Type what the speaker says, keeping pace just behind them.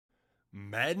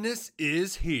Madness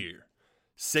is here.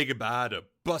 Say goodbye to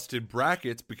busted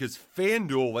brackets because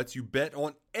FanDuel lets you bet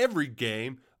on every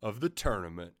game of the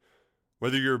tournament.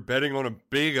 Whether you're betting on a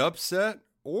big upset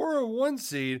or a one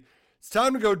seed, it's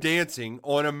time to go dancing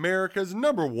on America's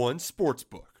 #1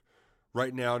 sportsbook.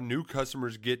 Right now, new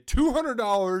customers get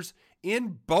 $200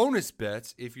 in bonus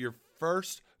bets if your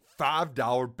first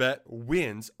 $5 bet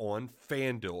wins on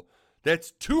FanDuel.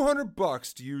 That's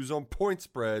 $200 to use on point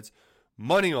spreads,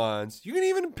 money lines. You can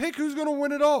even pick who's going to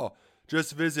win it all.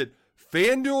 Just visit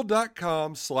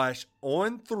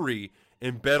FanDuel.com/on3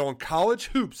 and bet on college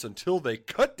hoops until they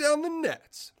cut down the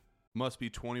nets. Must be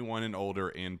 21 and older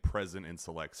and present in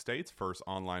select states. First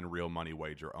online real money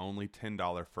wager only.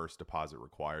 $10 first deposit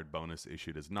required. Bonus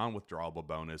issued as non-withdrawable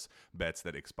bonus. Bets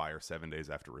that expire 7 days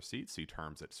after receipt. See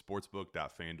terms at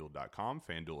sportsbook.fanduel.com.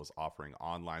 FanDuel is offering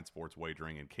online sports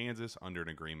wagering in Kansas under an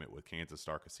agreement with Kansas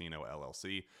Star Casino,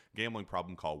 LLC. Gambling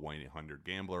problem? Call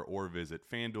 1-800-GAMBLER or visit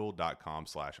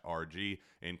fanduel.com/RG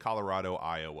in Colorado,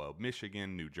 Iowa,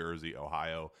 Michigan, New Jersey,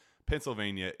 Ohio,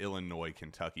 Pennsylvania, Illinois,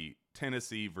 Kentucky,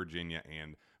 Tennessee, Virginia,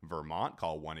 and Vermont.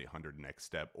 Call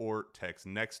 1-800-NEXT-STEP or text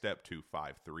NEXT-STEP to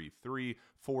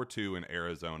 53342 in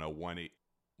Arizona,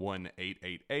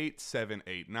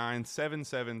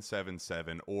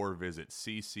 1-888-789-7777 or visit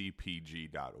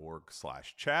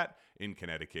ccpg.org/chat. In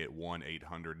Connecticut,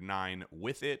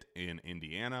 1-800-9-WITH-IT. In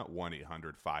Indiana,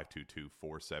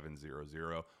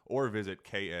 1-800-522-4700 or visit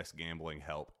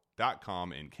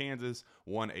ksgamblinghelp.com. In Kansas,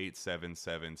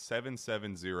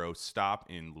 1-877-770-STOP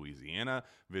in Louisiana.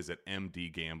 Visit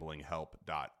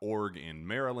mdgamblinghelp.org in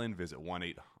Maryland. Visit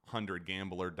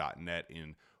 1-800-gambler.net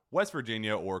in West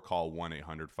Virginia or call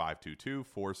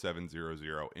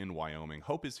 1-800-522-4700 in Wyoming.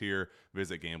 Hope is here.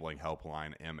 Visit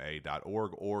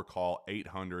gamblinghelplinema.org or call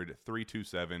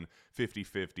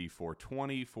 800-327-5050 for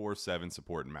 24/7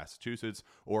 support in Massachusetts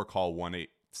or call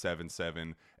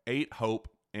 1-877-8-HOPE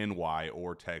NY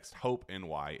or text Hope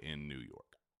NY in New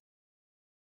York.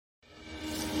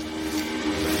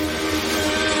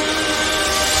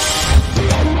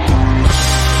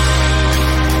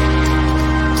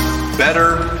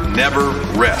 Better never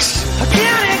rest.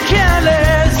 Counting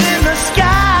colors in the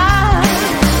sky.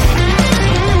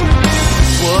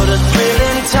 What a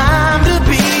thrilling time to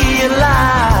be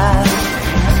alive.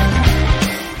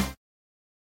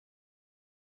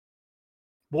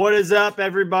 What is up,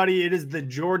 everybody? It is the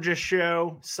Georgia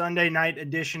Show, Sunday night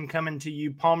edition, coming to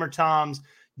you. Palmer Toms,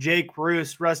 Jake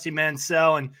Roos, Rusty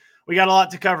Mansell, and we got a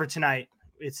lot to cover tonight.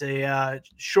 It's a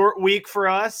short week for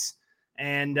us,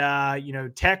 and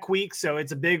tech week, so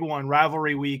it's a big one.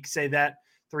 Rivalry week, say that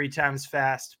 3 times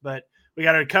fast. But we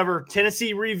got to cover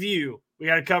Tennessee review. We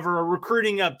got to cover a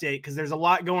recruiting update because there's a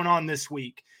lot going on this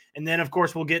week, and then of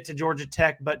course we'll get to Georgia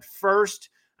Tech. But first,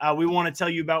 we want to tell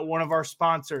you about one of our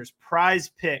sponsors, Prize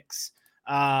Picks.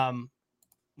 Let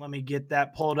me get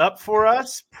that pulled up for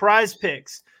us. Prize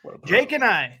Picks. Jake and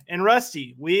I and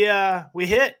Rusty, we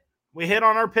hit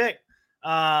on our pick.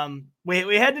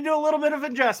 We had to do a little bit of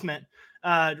adjustment.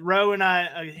 Roe and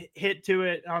I hit to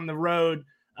it on the road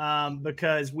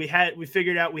because we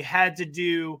figured out we had to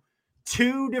do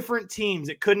 2 different teams.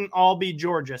 It couldn't all be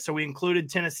Georgia, so we included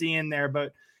Tennessee in there,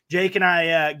 but Jake and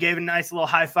I gave a nice little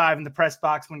high five in the press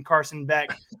box when Carson Beck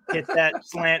hit that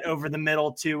slant over the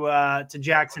middle to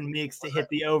Jackson Meeks to hit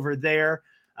the over there.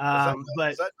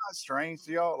 But is that not strange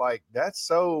to y'all? Like, that's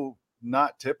so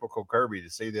not typical Kirby to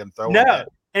see them throw. No,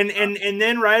 and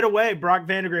then right away Brock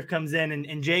Vandegrift comes in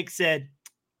and Jake said,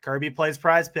 Kirby plays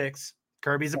Prize Picks.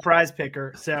 Kirby's a prize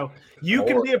picker, so you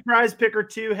can be a prize picker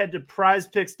too. Head to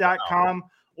prizepicks.com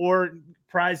or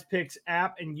Prize Picks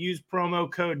app and use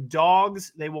promo code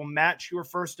DAWGS. They will match your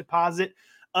first deposit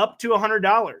up to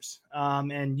 $100.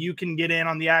 And you can get in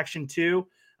on the action too.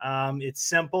 It's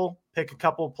simple. Pick a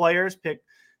couple of players. Pick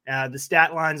the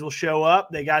stat lines will show up.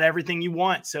 They got everything you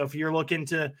want. So if you're looking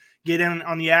to get in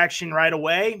on the action right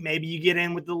away, maybe you get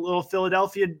in with the little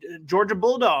Philadelphia Georgia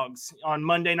Bulldogs on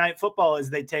Monday Night Football as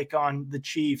they take on the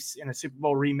Chiefs in a Super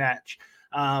Bowl rematch.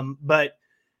 But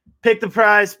pick the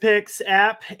Prize Picks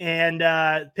app and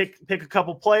pick a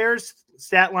couple players.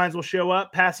 Stat lines will show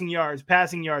up. Passing yards,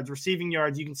 receiving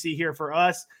yards. You can see here for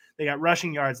us, they got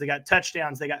rushing yards, they got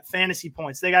touchdowns, they got fantasy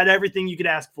points, they got everything you could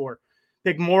ask for.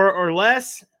 Pick more or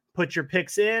less, put your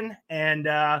picks in, and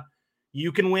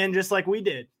you can win just like we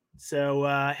did. So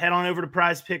head on over to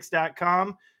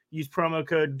prizepicks.com, use promo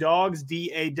code DAWGS,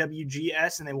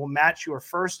 DAWGS, and they will match your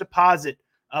first deposit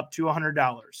up to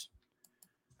 $100.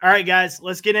 All right, guys,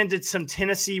 let's get into some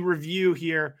Tennessee review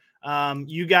here.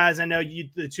 You guys, I know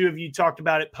the 2 of you talked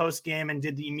about it post-game and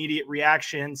did the immediate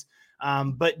reactions.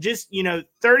 But just,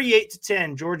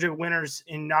 38-10, Georgia winners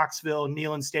in Knoxville,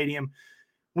 Neyland Stadium.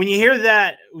 When you hear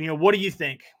that, what do you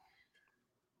think?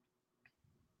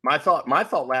 My thought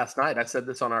last night, I said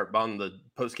this on the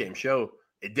post-game show,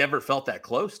 it never felt that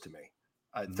close to me.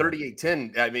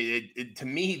 38-10, I mean, it to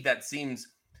me, that seems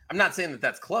 – I'm not saying that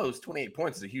that's close. 28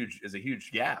 points is a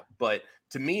huge gap. But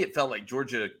to me, it felt like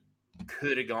Georgia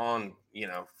could have gone, 45-50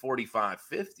 on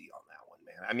that one,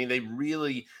 man. I mean,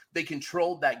 they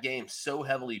controlled that game so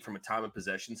heavily from a time of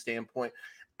possession standpoint.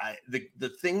 The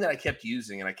thing that I kept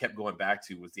using and I kept going back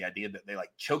to was the idea that they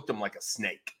choked them like a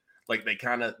snake. Like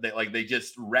they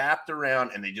just wrapped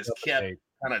around and they just kept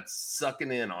kind of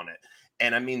sucking in on it.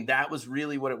 And I mean, that was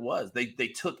really what it was. They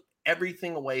took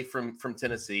everything away from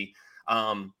Tennessee.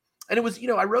 And it was,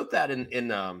 I wrote that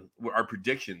in our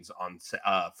predictions on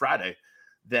Friday,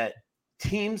 that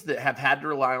teams that have had to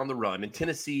rely on the run, and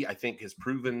Tennessee, I think, has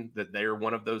proven that they're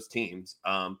one of those teams.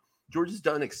 Georgia's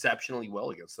done exceptionally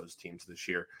well against those teams this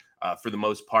year for the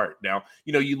most part. Now,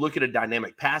 you look at a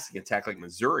dynamic passing attack like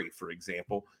Missouri, for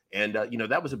example, and,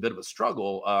 that was a bit of a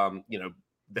struggle.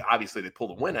 Obviously they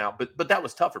pulled a win out, but that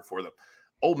was tougher for them.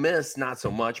 Ole Miss, not so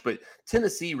much, but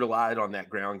Tennessee relied on that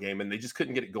ground game, and they just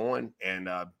couldn't get it going, and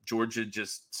Georgia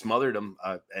just smothered them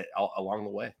along the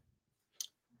way.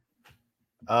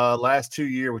 Last 2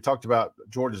 years, we talked about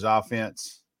Georgia's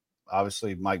offense.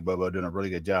 Obviously, Mike Bobo doing a really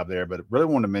good job there, but really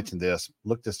wanted to mention this.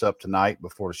 Looked this up tonight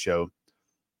before the show.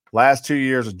 Last 2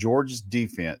 years of Georgia's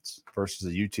defense versus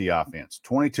the UT offense,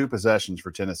 22 possessions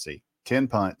for Tennessee, 10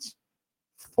 punts,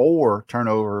 4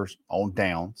 turnovers on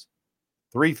downs,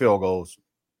 3 field goals,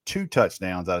 2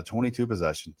 touchdowns out of 22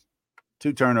 possessions,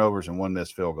 2 turnovers, and 1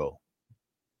 missed field goal.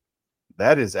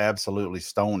 That is absolutely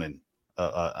stoning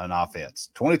an offense.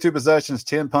 22 possessions,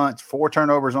 10 punts, 4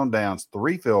 turnovers on downs,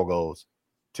 3 field goals,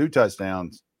 2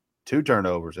 touchdowns, 2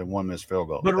 turnovers, and 1 missed field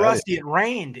goal. But Rusty, it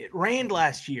rained. It rained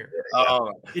last year.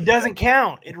 It doesn't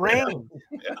count. It rained.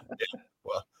 Yeah.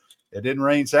 Well, it didn't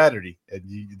rain Saturday.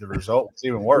 The result was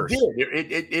even worse.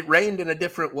 It rained in a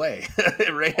different way.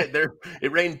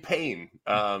 It rained pain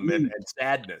and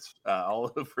sadness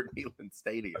all over Neyland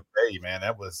Stadium. Hey, man,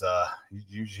 that was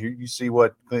you see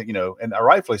what and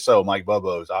rightfully so. Mike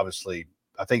Bobo's obviously.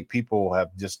 I think people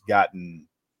have just gotten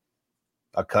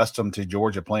accustomed to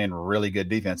Georgia playing really good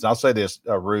defense. And I'll say this,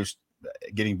 Roost,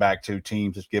 getting back to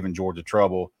teams that's giving Georgia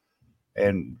trouble,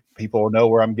 and people know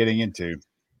where I'm getting into.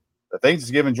 The things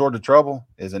that's giving Georgia trouble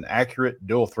is an accurate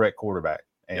dual threat quarterback.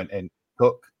 And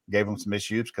Cook gave him some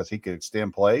issues because he could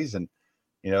extend plays, and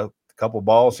a couple of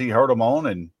balls he hurt him on,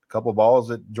 and a couple of balls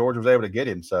that Georgia was able to get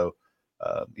him. So,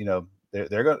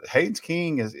 they're going. Haynes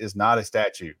King is not a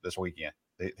statue this weekend.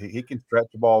 He can stretch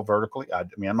the ball vertically. I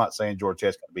mean, I'm not saying Georgia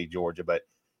Tech's going to beat Georgia, but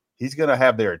he's going to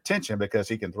have their attention because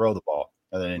he can throw the ball.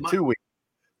 And then in 2 weeks,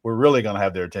 we're really going to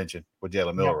have their attention with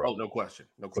Jalen Milroe. Oh, no question.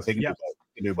 He can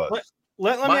do both.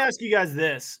 Let me ask you guys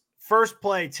this. First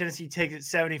play, Tennessee takes it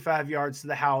 75 yards to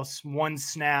the house, 1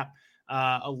 snap,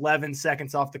 11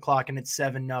 seconds off the clock, and it's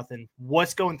 7-0.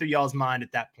 What's going through y'all's mind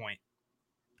at that point?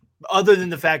 Other than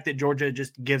the fact that Georgia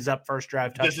just gives up first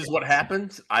drive touchdown. This is what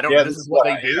happens? I don't know. This is what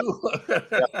they do?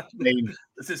 I mean,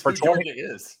 this is who Georgia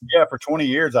is. Yeah, for 20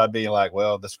 years, I'd be like,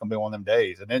 well, this is going to be one of them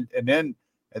days. And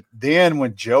then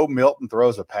when Joe Milton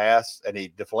throws a pass and he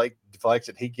deflects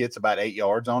it, he gets about 8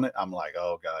 yards on it. I'm like,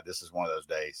 oh, God, this is one of those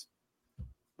days.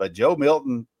 But Joe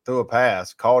Milton threw a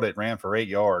pass, caught it, ran for 8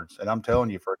 yards. And I'm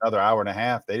telling you, for another hour and a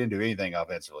half, they didn't do anything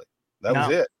offensively. That was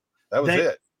it. That was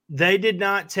it. They did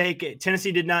not take it.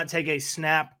 Tennessee did not take a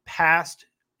snap past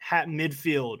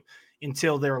midfield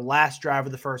until their last drive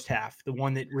of the first half, the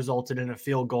one that resulted in a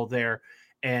field goal there.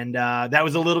 And that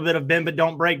was a little bit of bend but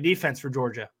don't break defense for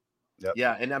Georgia. Yep.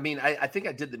 Yeah, and I mean, I think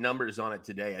I did the numbers on it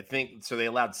today. I think so. They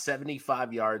allowed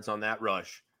 75 yards on that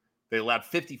rush. They allowed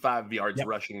 55 yards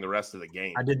rushing the rest of the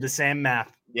game. I did the same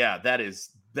math. Yeah, that's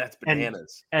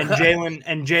bananas. And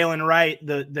Jalen Wright,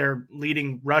 their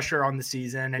leading rusher on the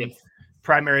season and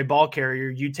primary ball carrier,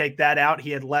 you take that out, he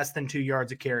had less than 2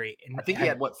 yards a carry. And I think he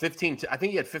had 15. I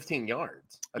think he had 15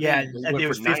 yards. It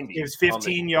was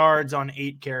 15 yards on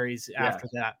 8 carries after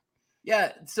that.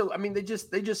 Yeah, so I mean, they just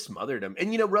smothered him.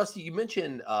 And Rusty, you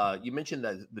mentioned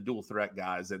that the dual threat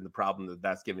guys and the problem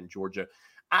that's given Georgia.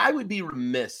 I would be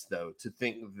remiss though to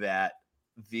think that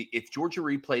if Georgia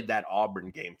replayed that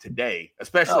Auburn game today,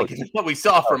 especially what we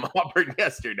saw from Auburn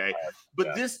yesterday,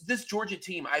 but this Georgia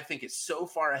team, I think, is so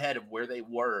far ahead of where they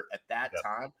were at that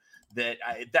time that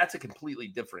that's a completely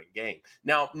different game.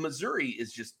 Now, Missouri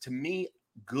is just, to me,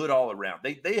 good all around.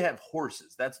 They have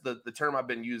horses. That's the term I've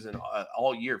been using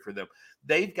all year for them.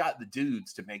 They've got the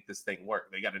dudes to make this thing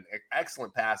work. They got an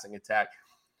excellent passing attack.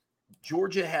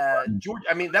 Georgia had Georgia.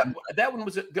 I mean, that one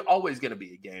was always going to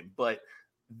be a game, but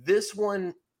this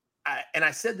one,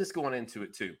 I said this going into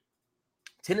it too.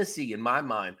 Tennessee, in my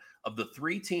mind, of the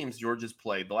three teams Georgia's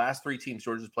played, the last three teams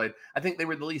Georgia's played, I think they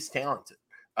were the least talented.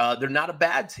 They're not a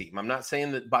bad team. I'm not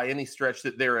saying that by any stretch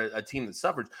that they're a team that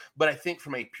suffers, but I think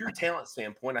from a pure talent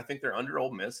standpoint, I think they're under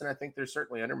Ole Miss, and I think they're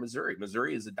certainly under Missouri.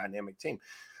 Missouri is a dynamic team.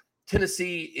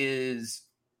 Tennessee is.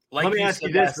 Like Let me ask you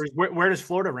this: where does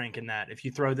Florida rank in that? If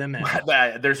you throw them in,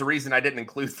 there's a reason I didn't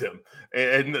include them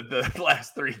in the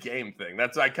last 3 game thing.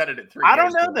 That's why I cut it at 3. I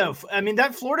don't know though. I mean,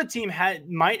 that Florida team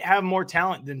might have more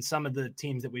talent than some of the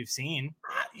teams that we've seen.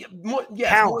 More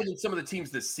than some of the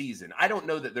teams this season. I don't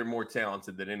know that they're more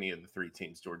talented than any of the 3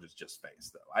 teams Georgia's just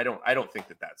faced, though. I don't think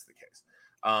that that's the case.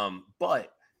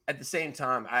 But at the same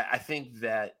time, I think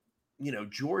that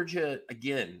Georgia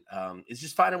again is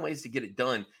just finding ways to get it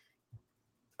done.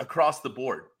 Across the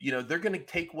board, they're going to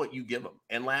take what you give them.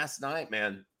 And last night,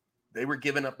 man, they were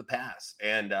giving up the pass,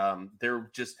 and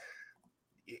they're just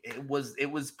it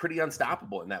was pretty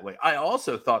unstoppable in that way. I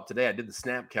also thought today, I did the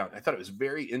snap count. I thought it was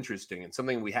very interesting and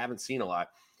something we haven't seen a lot.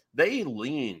 They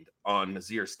leaned on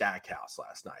Nazir Stackhouse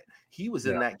last night. He was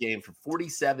in that game for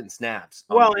 47 snaps.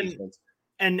 Well,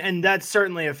 and that's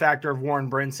certainly a factor of Warren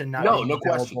Brinson. No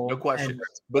question.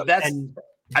 But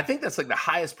I think that's like the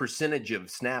highest percentage of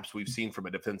snaps we've seen from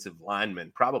a defensive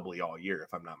lineman probably all year,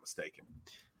 if I'm not mistaken.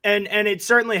 And it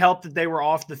certainly helped that they were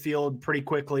off the field pretty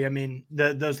quickly. I mean,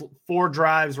 those 4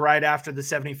 drives right after the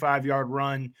 75-yard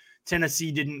run, Tennessee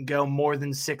didn't go more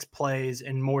than 6 plays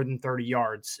and more than 30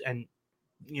 yards. And,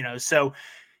 so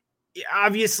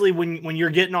obviously when you're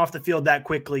getting off the field that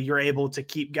quickly, you're able to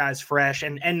keep guys fresh.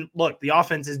 And look, the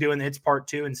offense is doing its part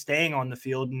too and staying on the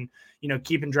field and,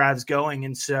 keeping drives going.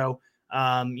 And so,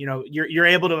 you're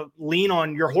able to lean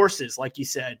on your horses, like you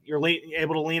said. You're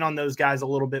able to lean on those guys a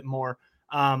little bit more.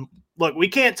 Look, we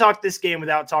can't talk this game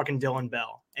without talking Dylan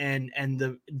Bell and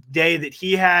the day that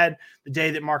he had, the day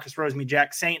that Marcus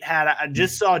Rosemy-Jacksaint had. I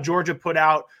just saw Georgia put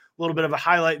out a little bit of a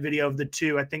highlight video of the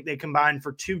two. I think they combined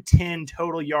for 210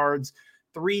 total yards,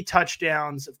 3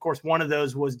 touchdowns. Of course, one of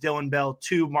those was Dylan Bell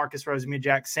to Marcus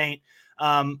Rosemy-Jacksaint.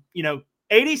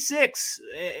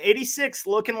 86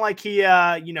 looking like he,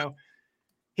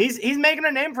 He's making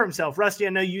a name for himself. Rusty, I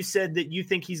know you said that you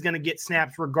think he's going to get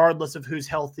snaps regardless of who's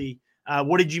healthy.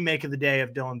 What did you make of the day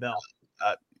of Dylan Bell?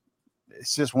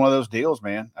 It's just one of those deals,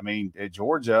 man. I mean, at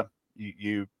Georgia,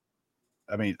 I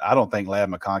don't think Ladd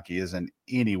McConkey is in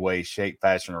any way, shape,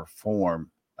 fashion, or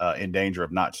form in danger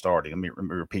of not starting. Let me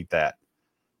repeat that.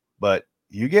 But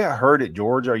you get hurt at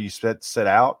Georgia or you sit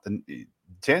out, and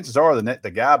chances are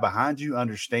the guy behind you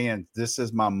understands this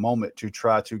is my moment to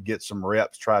try to get some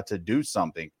reps, try to do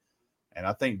something. And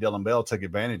I think Dylan Bell took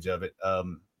advantage of it.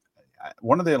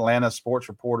 One of the Atlanta sports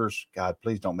reporters, God,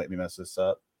 please don't make me mess this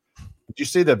up. Did you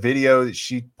see the video that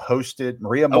she posted?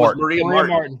 Maria Martin. Maria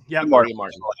Martin. Yeah, Maria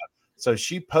Martin. So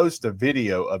she posted a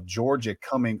video of Georgia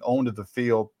coming onto the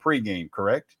field pregame,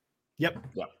 correct? Yep.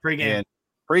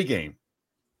 Pregame.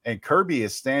 And Kirby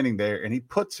is standing there, and he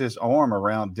puts his arm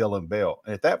around Dylan Bell.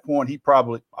 And at that point, he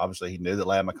knew that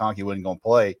Ladd McConkey wasn't going to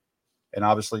play, and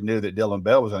obviously knew that Dylan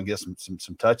Bell was going to get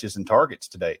some touches and targets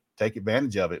today. Take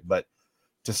advantage of it. But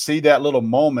to see that little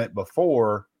moment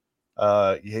before,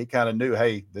 he kind of knew,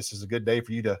 hey, this is a good day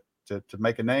for you to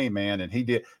make a name, man. And he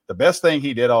did. The best thing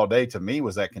he did all day to me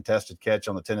was that contested catch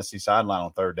on the Tennessee sideline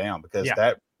on 3rd down, because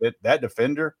that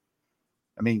defender,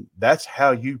 I mean, that's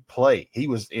how you play. He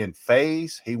was in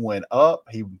phase. He went up.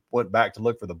 He went back to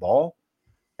look for the ball.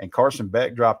 And Carson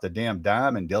Beck dropped the damn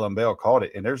dime, and Dylan Bell caught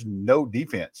it. And there's no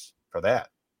defense for that.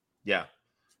 Yeah.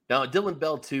 Now, Dylan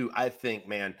Bell, too, I think,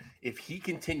 man, if he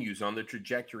continues on the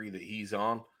trajectory that he's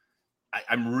on,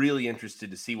 I'm really interested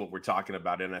to see what we're talking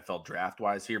about NFL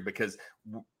draft-wise here, because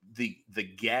the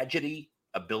gadgety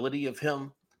ability of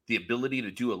him, the ability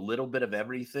to do a little bit of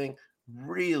everything,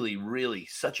 really, really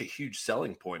such a huge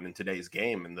selling point in today's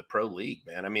game in the pro league,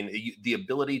 man. I mean, the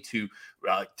ability to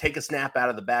take a snap out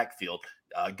of the backfield,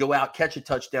 go out, catch a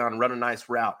touchdown, run a nice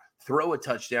route, throw a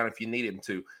touchdown if you need him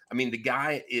to. I mean, the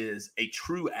guy is a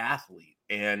true athlete,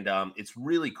 and it's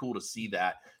really cool to see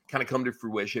that kind of come to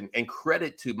fruition. And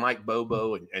credit to Mike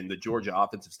Bobo and the Georgia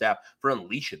offensive staff for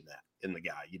unleashing that in the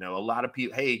guy. A lot of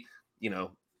people, hey,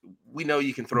 we know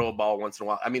you can throw a ball once in a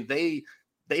while. I mean, they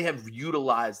have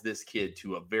utilized this kid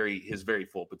to his very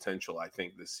full potential, I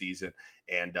think, this season.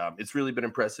 And it's really been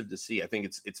impressive to see. I think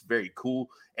it's very cool.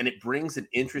 And it brings an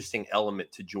interesting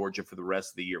element to Georgia for the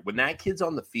rest of the year. When that kid's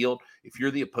on the field, if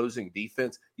you're the opposing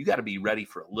defense, you got to be ready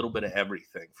for a little bit of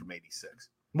everything from 86.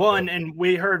 Well, and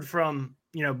we heard from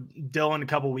Dylan a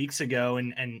couple weeks ago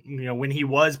and when he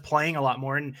was playing a lot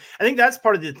more. And I think that's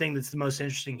part of the thing that's the most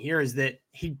interesting here is that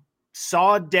he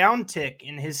saw a downtick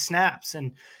in his snaps.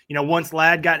 And, once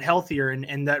Ladd got healthier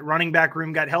and that running back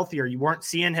room got healthier, you weren't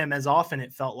seeing him as often,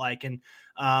 it felt like. And,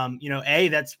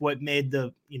 that's what made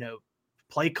the,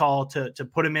 play call to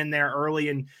put him in there early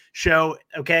and show,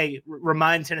 okay,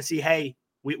 remind Tennessee, hey,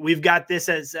 we've got this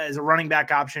as a running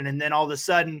back option. And then all of a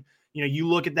sudden, you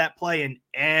look at that play and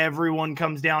everyone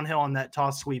comes downhill on that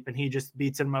toss sweep and he just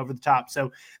beats him over the top.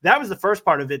 So that was the first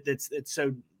part of it. It's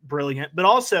so brilliant. But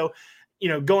also,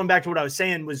 going back to what I was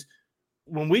saying was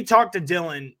when we talked to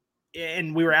Dylan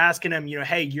and we were asking him,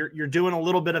 hey, you're doing a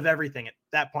little bit of everything. At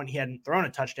that point, he hadn't thrown a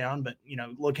touchdown, but,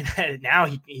 looking at it now,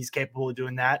 he's capable of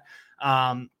doing that.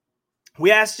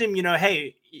 We asked him,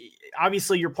 hey,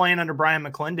 obviously you're playing under Brian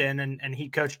McClendon and he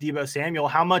coached Deebo Samuel.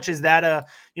 How much is that a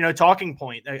talking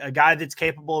point, a guy that's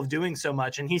capable of doing so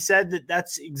much? And he said that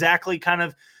that's exactly kind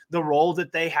of the role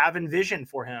that they have envisioned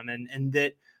for him. And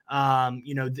that,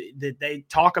 that they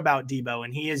talk about Deebo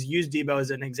and he has used Deebo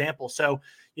as an example. So,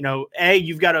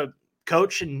 you've got a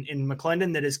coach in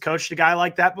McClendon that has coached a guy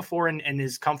like that before and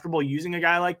is comfortable using a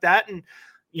guy like that. And,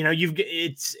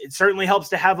 it certainly helps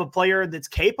to have a player that's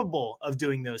capable of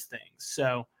doing those things.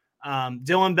 So,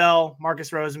 Dylan Bell,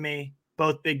 Marcus Rosemy,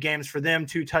 both big games for them,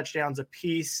 2 touchdowns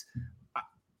apiece.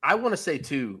 I want to say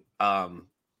too, I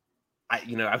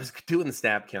was doing the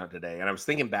snap count today and I was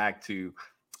thinking back to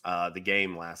the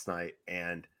game last night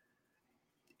and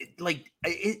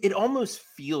it almost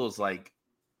feels like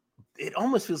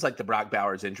the Brock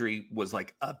Bowers injury was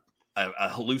like a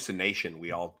hallucination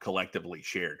we all collectively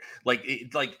shared. Like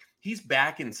he's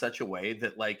back in such a way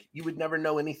that you would never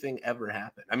know anything ever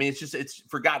happened. I mean, it's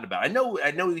forgotten about. I know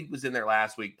he was in there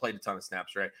last week, played a ton of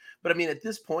snaps, right? But I mean, at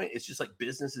this point, it's just like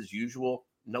business as usual,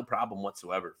 no problem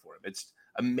whatsoever for him. It's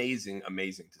amazing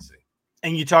to see.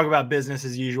 And you talk about business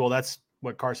as usual. That's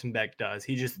what Carson Beck does.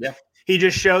 He just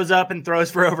shows up and throws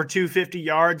for over 250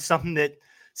 yards, something that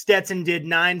Stetson did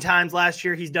 9 times last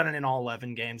year. He's done it in all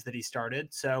 11 games that he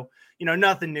started. So,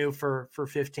 nothing new for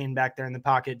 15 back there in the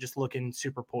pocket, just looking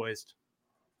super poised.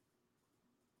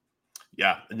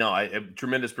 Yeah, no,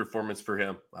 tremendous performance for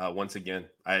him. Once again,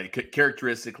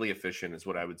 characteristically efficient is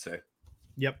what I would say.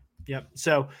 Yep.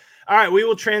 So, all right, we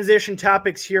will transition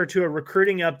topics here to a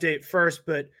recruiting update first,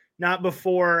 but not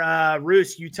before,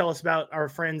 Roos, you tell us about our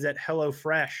friends at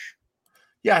HelloFresh.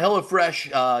 Yeah,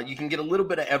 HelloFresh, you can get a little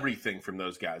bit of everything from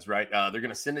those guys, right? They're going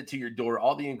to send it to your door,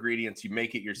 all the ingredients, you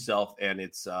make it yourself, and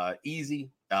it's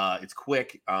easy, it's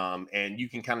quick, and you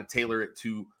can kind of tailor it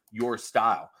to your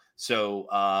style.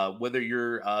 So whether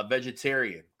you're a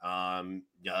vegetarian,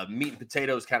 meat and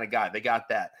potatoes kind of guy, they got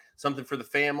that. Something for the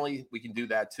family, we can do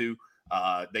that too.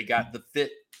 They got the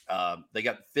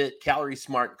fit, calorie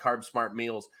smart, carb smart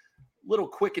meals. Little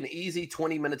quick and easy,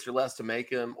 20 minutes or less to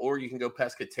make them, or you can go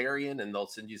pescatarian and they'll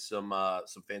send you some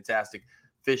fantastic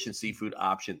fish and seafood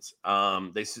options.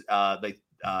 They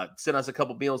sent us a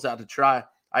couple meals out to try.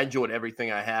 I enjoyed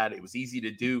everything I had. It was easy to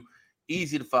do,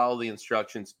 easy to follow the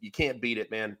instructions. You can't beat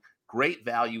it, man. Great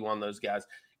value on those guys.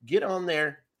 Get on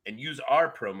there and use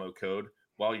our promo code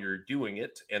while you're doing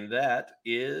it, and that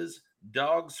is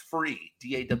Dawgs free,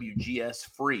 DAWGS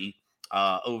free,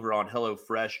 over on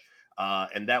HelloFresh.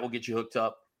 And that will get you hooked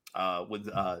up with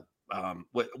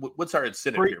what's our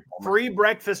incentive here, Palmer? Free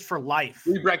breakfast for life.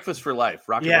 Free breakfast for life.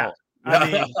 Rock and roll.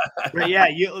 I mean, but yeah,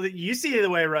 you see the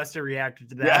way Rusty reacted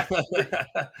to that.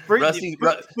 Yeah. Rusty,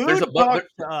 there's a Bojangles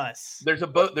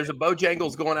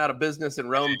going out of business in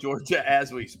Rome, Georgia,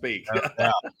 as we speak.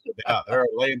 Yeah, they're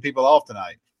laying people off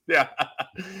tonight. Yeah.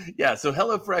 So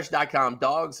HelloFresh.com,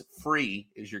 Dawgs free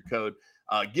is your code.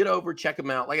 Get over, check them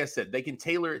out. Like I said, they can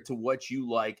tailor it to what you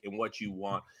like and what you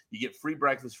want. You get free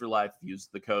breakfast for life. Use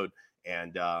the code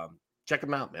and check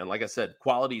them out, man. Like I said,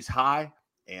 quality's high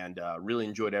and really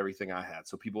enjoyed everything I had.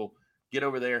 So people get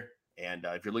over there. And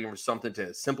if you're looking for something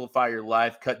to simplify your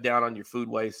life, cut down on your food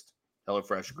waste,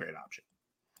 HelloFresh is a great option.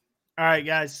 All right,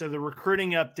 guys. So the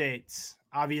recruiting updates,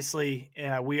 obviously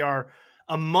we are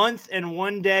a month and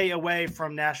 1 day away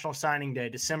from National Signing Day,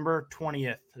 December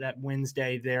 20th, that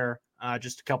Wednesday there.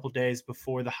 Just a couple days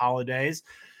before the holidays.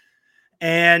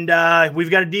 And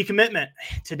we've got a decommitment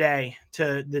today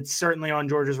that's certainly on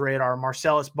Georgia's radar.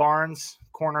 Marcellus Barnes,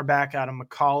 cornerback out of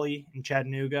McCallie in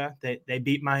Chattanooga. They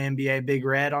beat my NBA Big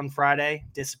Red on Friday.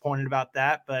 Disappointed about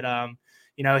that. But,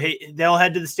 they'll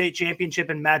head to the state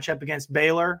championship and match up against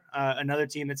Baylor, another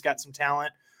team that's got some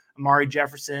talent. Amari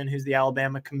Jefferson, who's the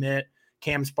Alabama commit.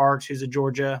 Cam Sparks, who's a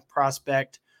Georgia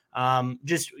prospect.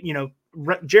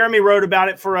 Jeremy wrote about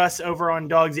it for us over on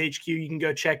Dawgs HQ. You can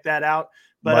go check that out.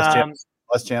 But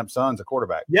Muschamp son's a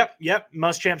quarterback. Yep.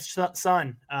 Muschamp's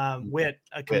son, Witt,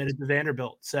 committed to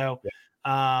Vanderbilt. So,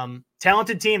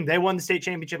 talented team. They won the state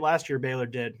championship last year. Baylor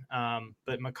did,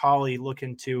 but Macaulay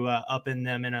looking to up in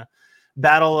them in a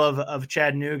battle of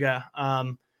Chattanooga.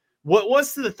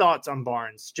 What's the thoughts on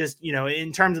Barnes? Just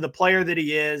in terms of the player that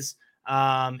he is,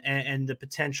 and the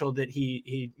potential that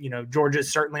he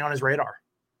Georgia's certainly on his radar.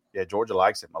 Yeah, Georgia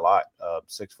likes him a lot.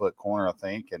 6 foot corner, I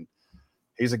think, and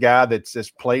he's a guy that's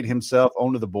just played himself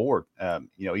onto the board,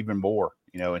 even more,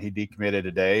 and he decommitted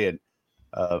today. And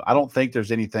I don't think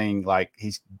there's anything like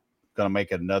he's going to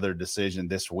make another decision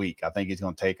this week. I think he's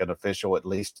going to take an official at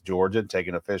least to Georgia, take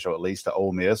an official at least to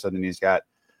Ole Miss. And then he's got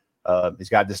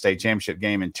the state championship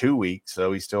game in 2 weeks.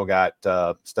 So he's still got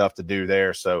stuff to do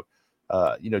there. So,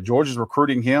 Georgia's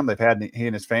recruiting him. They've had he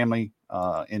and his family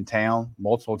in town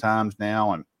multiple times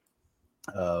now. And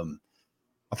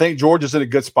I think Georgia's in a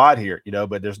good spot here,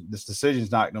 but this decision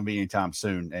is not going to be anytime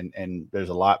soon. And there's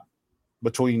a lot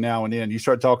between now and then. You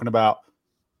start talking about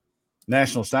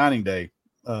National Signing Day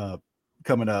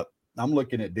coming up. I'm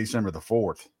looking at December the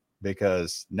 4th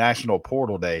because National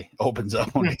Portal Day opens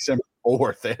up on December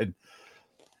 4th. And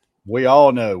we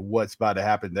all know what's about to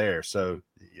happen there. So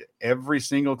every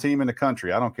single team in the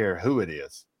country, I don't care who it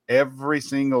is, every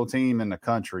single team in the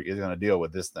country is going to deal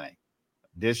with this thing,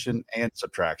 addition and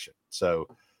subtraction. So,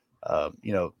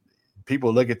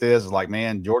 people look at this as like,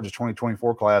 man, Georgia's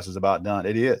 2024 class is about done.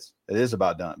 It is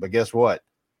about done. But guess what?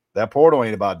 That portal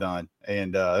ain't about done.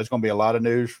 And there's going to be a lot of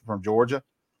news from Georgia.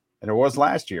 And there was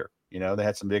last year. They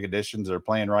had some big additions that are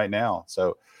playing right now.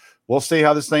 So we'll see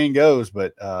how this thing goes.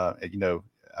 But,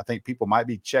 I think people might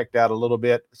be checked out a little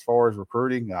bit as far as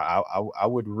recruiting. I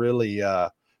would really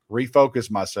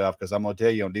refocus myself because I'm going to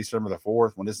tell you on December the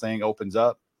 4th, when this thing opens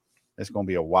up, it's going to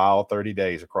be a wild 30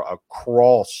 days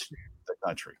across the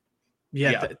country.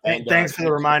 Yeah. Thanks for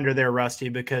the reminder there, Rusty,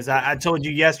 because I told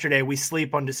you yesterday we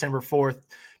sleep on December 4th,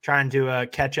 trying to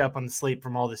catch up on the sleep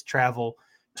from all this travel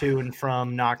to and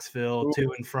from Knoxville,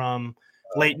 to and from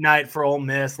late night for Ole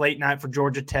Miss, late night for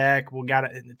Georgia Tech. We got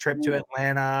a trip to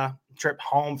Atlanta, trip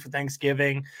home for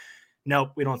Thanksgiving.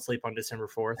 Nope, we don't sleep on December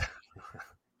 4th.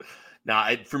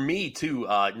 Now, for me, too,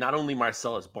 not only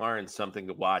Marcellus Barnes, something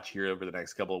to watch here over the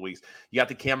next couple of weeks. You got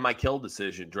the Cam Michael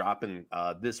decision dropping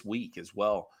this week as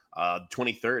well.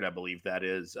 23rd, I believe that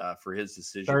is, for his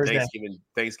decision. Thursday.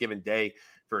 Thanksgiving Day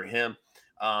for him.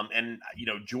 And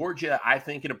Georgia, I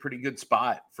think, in a pretty good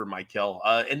spot for Michael.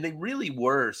 And they really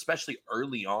were, especially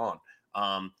early on.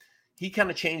 He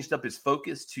kind of changed up his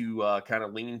focus to kind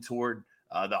of lean toward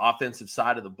the offensive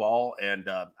side of the ball. And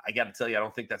I got to tell you, I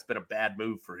don't think that's been a bad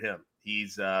move for him.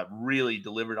 He's really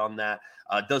delivered on that,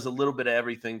 does a little bit of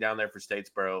everything down there for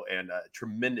Statesboro, and a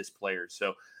tremendous player.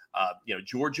 So,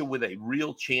 Georgia with a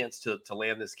real chance to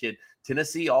land this kid.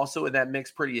 Tennessee also in that mix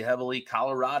pretty heavily.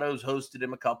 Colorado's hosted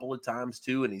him a couple of times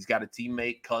too, and he's got a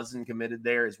teammate, cousin committed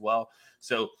there as well.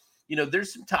 So,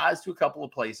 there's some ties to a couple of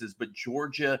places, but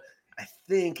Georgia, I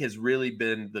think, has really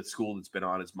been the school that's been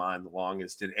on his mind the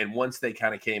longest. And once they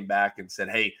kind of came back and said,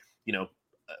 hey,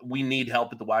 we need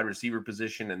help at the wide receiver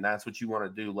position, and that's what you want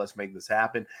to do, let's make this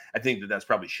happen. I think that's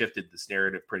probably shifted this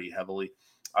narrative pretty heavily.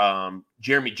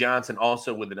 Jeremy Johnson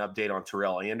also with an update on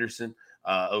Terrell Anderson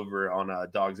over on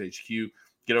Dawgs HQ.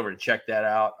 Get over and check that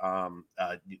out.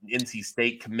 NC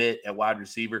State commit at wide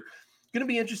receiver. Going to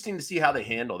be interesting to see how they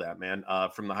handle that, man,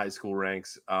 from the high school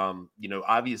ranks.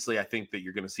 Obviously, I think that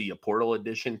you're going to see a portal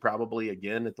addition probably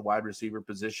again at the wide receiver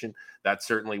position. That's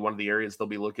certainly one of the areas they'll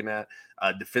be looking at.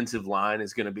 Defensive line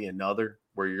is going to be another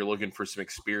where you're looking for some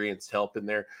experienced help in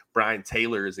there. Brian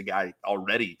Taylor is a guy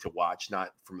already to watch,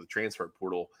 not from the transfer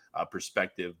portal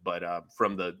perspective, but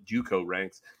from the JUCO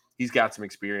ranks. He's got some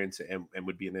experience and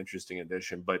would be an interesting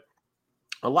addition. But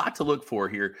a lot to look for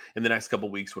here in the next couple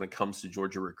of weeks when it comes to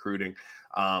Georgia recruiting.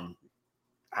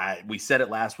 We said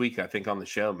it last week, I think, on the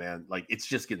show, man. Like, it's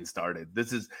just getting started.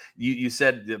 This is you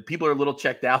said that people are a little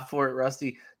checked out for it,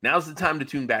 Rusty. Now's the time to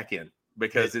tune back in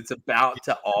because it's about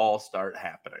to all start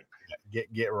happening.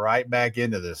 Get right back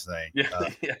into this thing.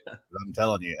 Yeah. I'm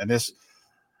telling you. And it's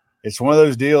one of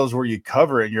those deals where you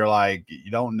cover it and you're like,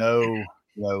 you don't know,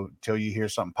 till you hear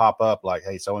something pop up like,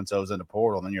 hey, so-and-so's in the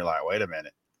portal. And then you're like, wait a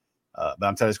minute. But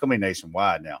I'm telling you, it's going to be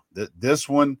nationwide now. This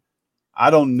one, I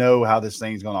don't know how this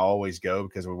thing's going to always go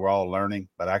because we're all learning,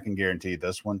 but I can guarantee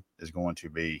this one is going to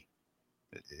be,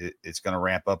 it's going to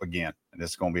ramp up again. And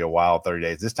it's going to be a wild 30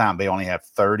 days. This time they only have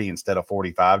 30 instead of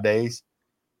 45 days.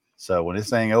 So when this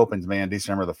thing opens, man,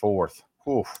 December the 4th,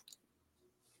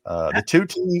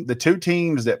 the two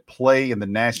teams that play in the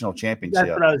national championship.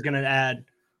 That's what I was going to add.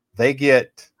 They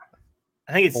get,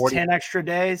 I think it's 10 extra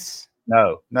days.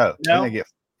 No. Then they get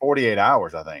 48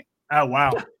 hours, I think. Oh,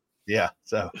 wow. Yeah.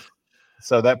 So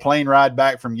that plane ride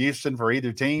back from Houston for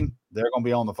either team, they're going to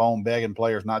be on the phone begging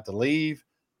players not to leave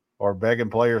or begging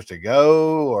players to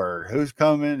go or who's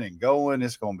coming and going. I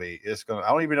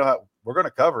don't even know how we're going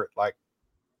to cover it like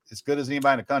as good as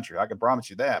anybody in the country. I can promise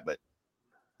you that, but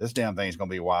this damn thing is going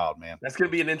to be wild, man. That's going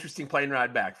to be an interesting plane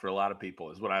ride back for a lot of people,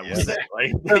 is what I will say.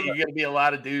 Like, you're going to be a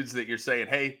lot of dudes that you're saying,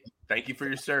 hey, thank you for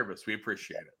your service. We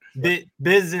appreciate it.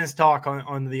 Business talk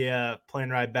on the plane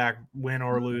ride back, win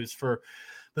or lose for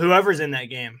whoever's in that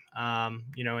game.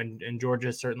 And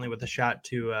Georgia certainly with a shot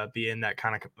to be in that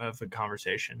kind of a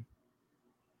conversation.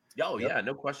 Oh, yeah,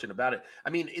 no question about it. I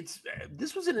mean,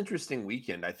 this was an interesting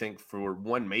weekend, I think, for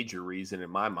one major reason in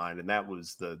my mind, and that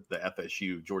was the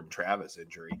FSU Jordan Travis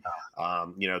injury.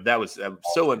 That was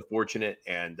so unfortunate,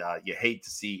 and you hate to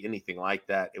see anything like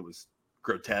that. It was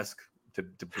grotesque, to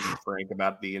be frank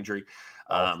about the injury.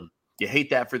 You hate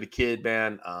that for the kid,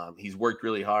 man. He's worked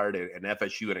really hard, and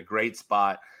FSU in a great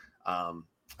spot.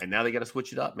 And now they got to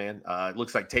switch it up, man. It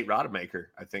looks like Tate Rodemaker,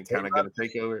 I think, kind of going to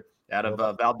take over out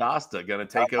of Valdosta, going to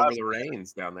take over the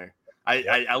reins down there.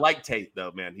 I like Tate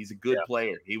though, man. He's a good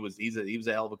player. He was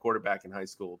a hell of a quarterback in high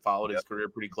school. Followed his career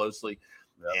pretty closely,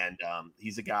 and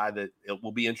he's a guy that it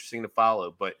will be interesting to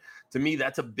follow. But to me,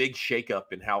 that's a big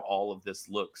shakeup in how all of this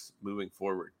looks moving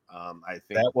forward. I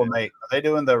think that will make. Are they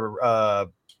doing the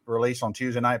release on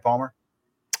Tuesday night, Palmer?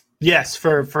 Yes,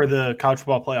 for the college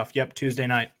football playoff. Yep, Tuesday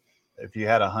night. If you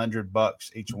had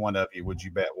 $100 each one of you, would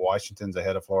you bet Washington's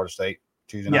ahead of Florida State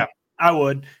Tuesday night? Yeah, I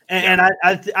would. And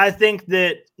I think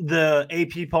that the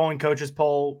AP poll and coaches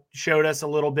poll showed us a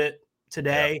little bit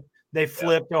today. Yeah. They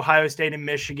flipped Ohio State and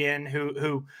Michigan,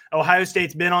 who Ohio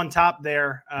State's been on top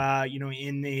there,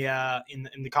 in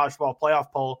the college football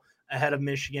playoff poll ahead of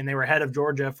Michigan. They were ahead of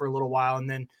Georgia for a little while, and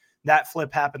then that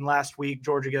flip happened last week.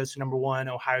 Georgia goes to number 1,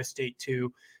 Ohio State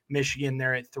 2, Michigan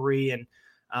there at 3, and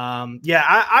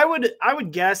I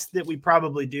would guess that we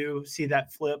probably do see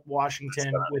that flip.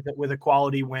 Washington with a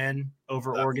quality win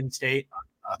over Oregon State.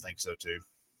 I think so too.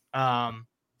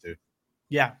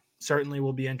 Yeah, certainly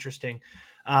will be interesting.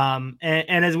 And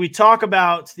as we talk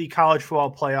about the college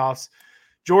football playoffs,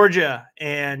 Georgia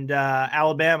and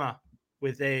Alabama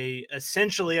with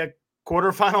essentially a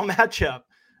quarterfinal matchup.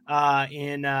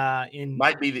 It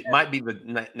might be the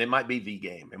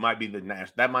game. It might be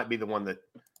that might be the one that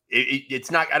it's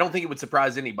not. I don't think it would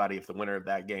surprise anybody if the winner of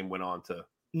that game went on to.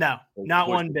 No, not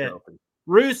one bit.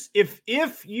 Roos, if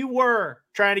you were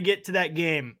trying to get to that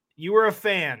game, you were a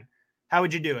fan, how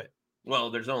would you do it?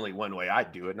 Well, there's only one way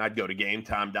I'd do it, and I'd go to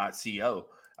gametime.co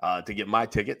to get my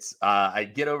tickets.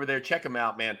 I'd get over there, check them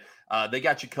out, man. They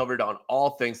got you covered on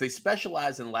all things. They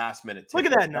specialize in last-minute tickets. Look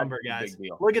at that number, guys.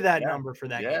 Look at that number for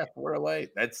that game. Yeah,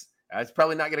 408. That's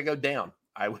probably not going to go down.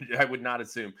 I would not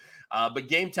assume. But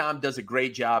Game Time does a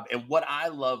great job. And what I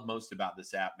love most about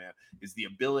this app, man, is the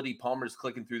ability, Palmer's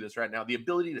clicking through this right now, the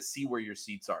ability to see where your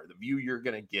seats are, the view you're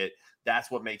going to get.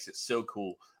 That's what makes it so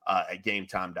cool at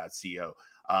gametime.co.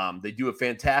 They do a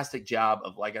fantastic job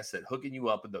of, like I said, hooking you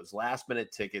up with those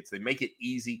last-minute tickets. They make it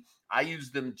easy. I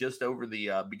used them just over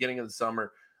the beginning of the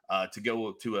summer to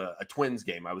go to a Twins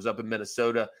game. I was up in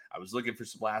Minnesota. I was looking for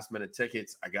some last-minute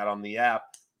tickets. I got on the app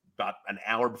about an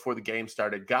hour before the game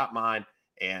started, got mine,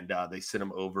 and they sent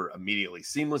them over immediately.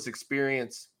 Seamless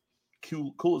experience,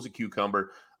 cool as a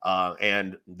cucumber,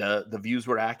 and the views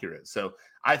were accurate. So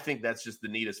I think that's just the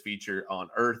neatest feature on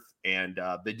earth, and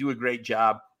they do a great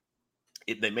job.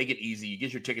 They make it easy. You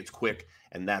get your tickets quick,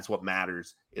 and that's what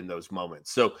matters in those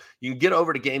moments. So you can get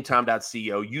over to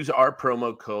gametime.co, use our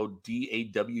promo code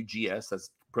DAWGS,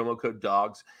 that's promo code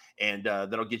DAWGS, and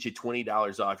that'll get you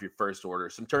 $20 off your first order.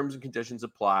 Some terms and conditions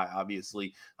apply.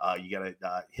 Obviously, you got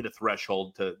to hit a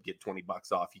threshold to get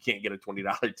 $20 off. You can't get a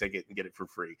 $20 ticket and get it for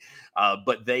free.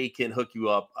 But they can hook you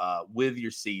up with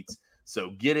your seats.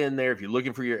 So get in there if you're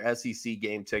looking for your SEC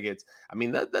game tickets. I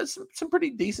mean, that's some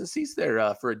pretty decent seats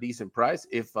there for a decent price.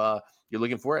 If you're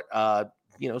looking for it,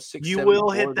 6. You will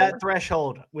hit that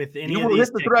threshold with any. You will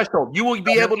hit the threshold. You will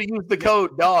be able to use the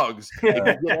code DAWGS if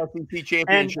you get SEC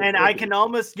championship. And I can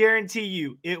almost guarantee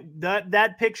you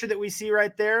that picture that we see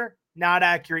right there, not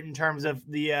accurate in terms of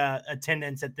the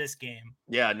attendance at this game.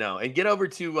 Yeah, no. And get over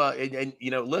to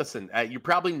listen, you're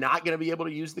probably not going to be able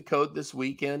to use the code this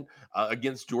weekend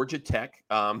against Georgia Tech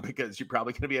because you're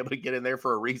probably going to be able to get in there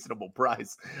for a reasonable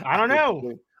price. I don't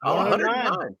know.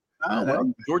 $109.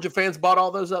 Well, Georgia fans bought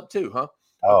all those up too, huh?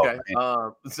 Oh, okay.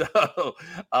 So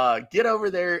get over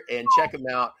there and check them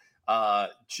out.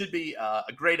 Should be a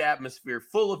great atmosphere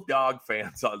full of Dog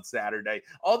fans on Saturday.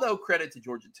 Although credit to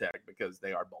Georgia Tech because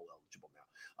they are bowl eligible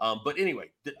now. But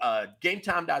anyway,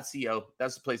 gametime.co,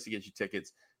 that's the place to get your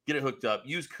tickets. Get it hooked up.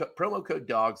 Use promo code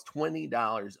DAWGS,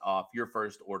 $20 off your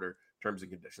first order. Terms and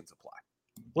conditions apply.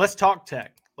 Let's talk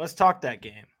tech. Let's talk that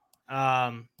game.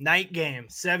 Night game,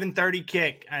 7:30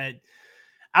 kick. I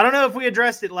don't know if we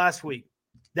addressed it last week.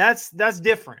 That's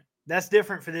different. That's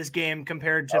different for this game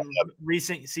compared to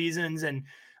recent seasons. And,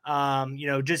 I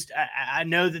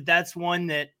know that's one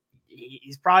that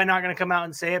he's probably not going to come out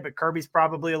and say it, but Kirby's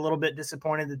probably a little bit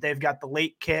disappointed that they've got the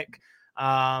late kick.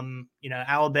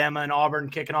 Alabama and Auburn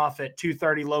kicking off at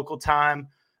 2:30 local time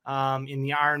in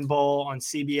the Iron Bowl on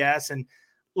CBS. And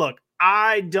look,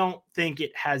 I don't think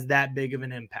it has that big of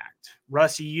an impact.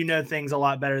 Rusty, you know things a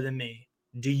lot better than me.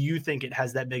 Do you think it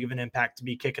has that big of an impact to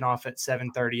be kicking off at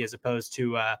 7:30 as opposed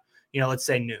to, let's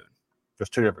say noon? There's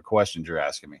two different questions you're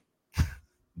asking me.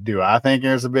 Do I think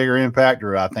there's a bigger impact,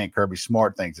 or do I think Kirby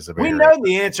Smart thinks it's a bigger impact? We know impact?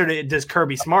 the answer to does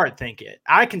Kirby Smart think it?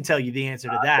 I can tell you the answer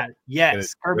to that.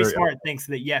 Yes, Kirby Smart thinks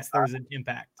that, yes, there's an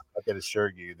impact. I can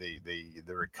assure you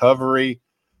the recovery,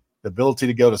 the ability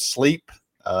to go to sleep.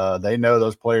 They know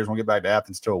those players won't get back to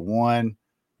Athens till 1.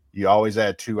 You always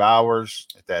add 2 hours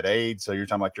at that age. So you're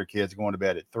talking about your kids going to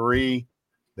bed at 3.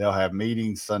 They'll have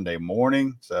meetings Sunday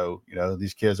morning. So,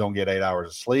 these kids don't get 8 hours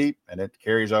of sleep, and it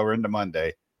carries over into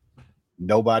Monday.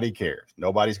 Nobody cares.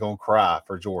 Nobody's going to cry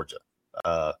for Georgia.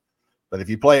 But if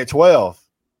you play at 12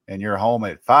 and you're home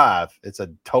at 5, it's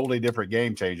a totally different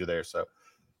game changer there. So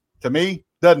to me,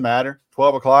 doesn't matter.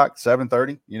 12 o'clock,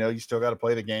 7:30, you still got to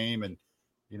play the game. And,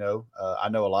 I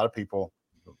know a lot of people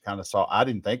kind of I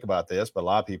didn't think about this, but a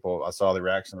lot of people, I saw the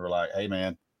reaction, were like, hey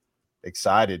man,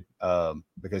 excited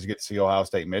because you get to see Ohio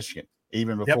State, Michigan,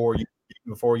 even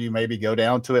before you maybe go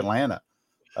down to Atlanta,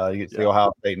 you get to see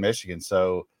Ohio State, Michigan.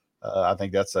 So I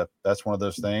think that's one of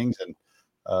those things. And,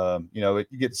 you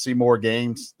get to see more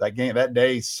games. That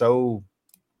day is so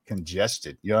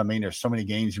congested. You know what I mean? There's so many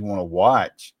games you want to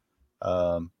watch.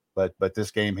 But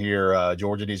this game here,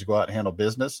 Georgia needs to go out and handle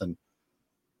business and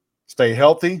stay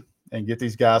healthy and get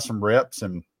these guys some reps.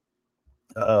 And,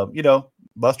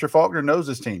 Buster Faulkner knows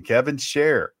this team. Kevin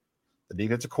Scher, the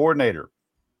defensive coordinator,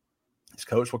 he's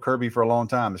coached with Kirby for a long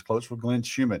time. He's coached with Glenn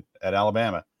Schumann at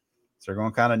Alabama. So they're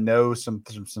going to kind of know some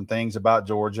things about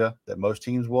Georgia that most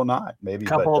teams will not. Maybe a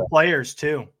couple of players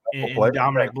too, in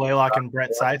Dominic Blaylock and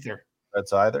Brett Seither.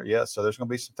 Yeah. So there's going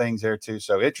to be some things there too.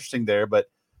 So interesting there. But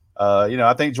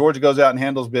I think Georgia goes out and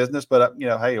handles business. But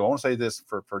hey, I want to say this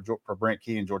for Brent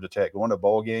Key and Georgia Tech, going to a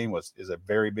bowl game is a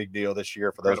very big deal this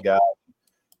year for those guys.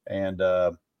 And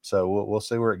so we'll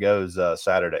see where it goes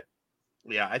Saturday.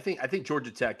 Yeah, I think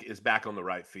Georgia Tech is back on the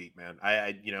right feet, man.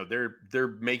 They're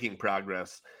making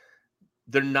progress.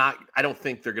 They're not, I don't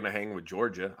think they're going to hang with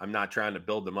Georgia. I'm not trying to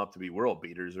build them up to be world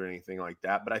beaters or anything like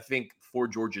that. But I think for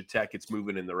Georgia Tech, it's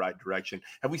moving in the right direction.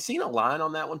 Have we seen a line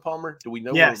on that one, Palmer? Do we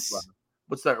know? Yes.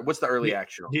 What's the early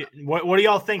action on that? What do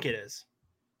y'all think it is?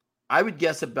 I would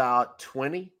guess about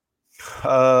 20.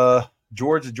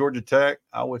 Georgia Tech,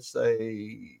 I would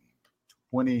say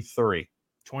 23.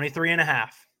 23 and a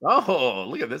half. Oh,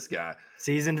 look at this guy.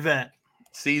 Seasoned vet.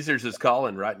 Caesars is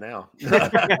calling right now.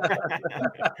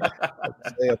 I'd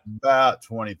say about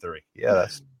 23. Yeah,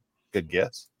 that's a good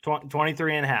guess.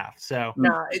 23 and a half. So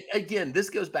now, again, this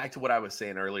goes back to what I was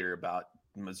saying earlier about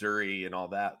Missouri and all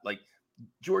that. Like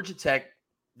Georgia Tech,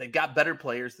 they've got better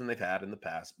players than they've had in the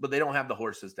past, but they don't have the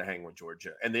horses to hang with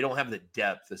Georgia, and they don't have the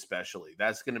depth, especially.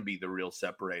 That's going to be the real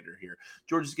separator here.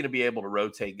 Georgia's going to be able to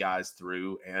rotate guys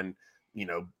through and,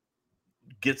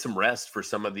 get some rest for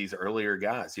some of these earlier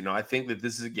guys. I think that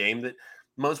this is a game that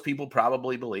most people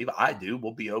probably believe, I do,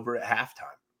 will be over at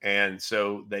halftime. And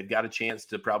so they've got a chance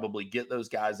to probably get those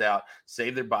guys out,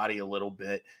 save their body a little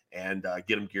bit, and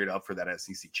get them geared up for that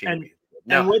SEC championship.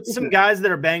 And with some guys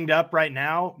that are banged up right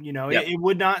now, it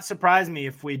would not surprise me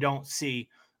if we don't see,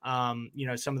 some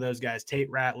of those guys,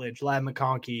 Tate Ratledge, Ladd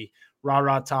McConkey,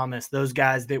 Ra Thomas, those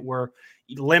guys that were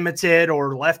limited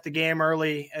or left the game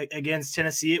early against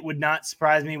Tennessee. It would not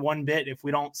surprise me one bit if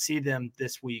we don't see them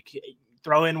this week.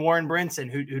 Throw in Warren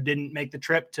Brinson, who didn't make the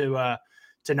trip to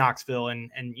Knoxville and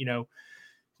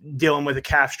dealing with a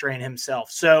calf strain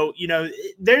himself. So,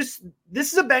 this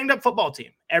is a banged up football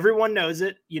team. Everyone knows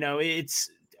it.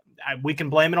 We can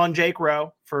blame it on Jake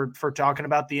Rowe for talking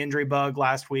about the injury bug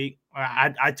last week.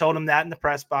 I told him that in the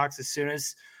press box as soon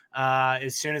as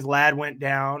Ladd went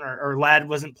down or Ladd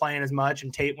wasn't playing as much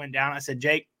and Tate went down. I said,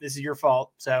 Jake, this is your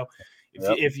fault. So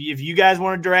if you guys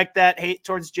want to direct that hate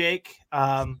towards Jake,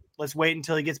 let's wait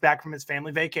until he gets back from his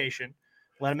family vacation.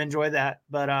 Let him enjoy that.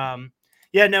 But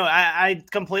I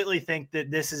completely think that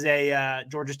this is a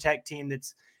Georgia Tech team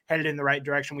that's headed in the right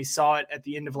direction. We saw it at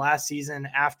the end of last season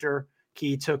after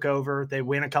Key took over. They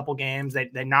win a couple games.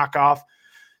 They knock off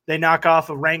they knock off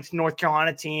a ranked North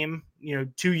Carolina team,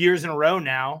 2 years in a row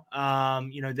now.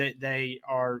 They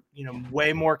are,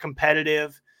 way more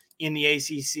competitive in the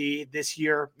ACC this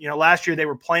year. Last year they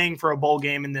were playing for a bowl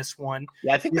game in this one.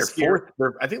 Yeah, I think they're This year-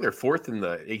 fourth. I think they're fourth in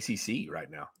the ACC right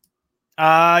now.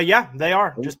 Yeah, they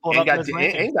are. Just pulled up those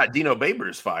rankings. And got Dino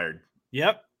Babers fired.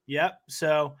 Yep.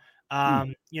 So,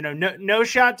 no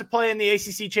shot to play in the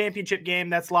ACC championship game.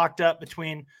 That's locked up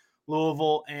between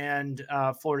Louisville and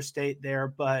Florida State there,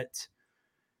 but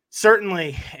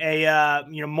certainly a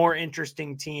more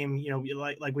interesting team.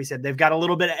 Like we said, they've got a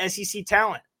little bit of SEC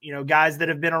talent. Guys that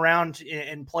have been around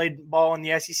and played ball in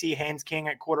the SEC. Haynes King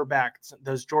at quarterback.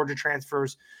 Those Georgia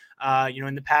transfers,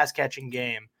 in the pass catching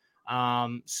game.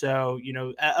 So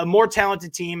a more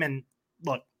talented team. And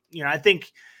look, I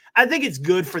think it's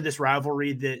good for this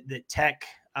rivalry that Tech,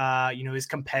 is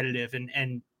competitive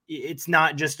and it's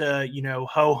not just a,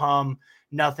 ho-hum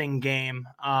nothing game.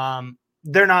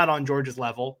 They're not on Georgia's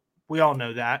level. We all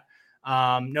know that.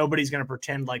 Nobody's going to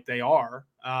pretend like they are.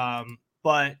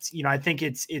 But I think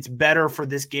it's better for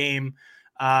this game,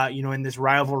 in this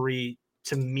rivalry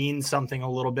to mean something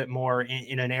a little bit more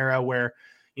in an era where,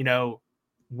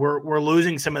 we're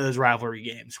losing some of those rivalry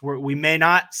games where we may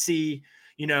not see,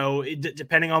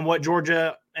 depending on what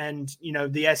Georgia and,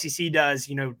 the SEC does,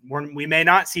 we may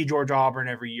not see Georgia Auburn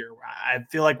every year. I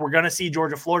feel like we're going to see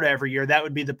Georgia Florida every year. That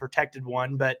would be the protected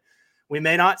one, but we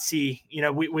may not see,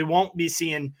 we won't be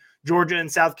seeing Georgia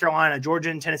and South Carolina, Georgia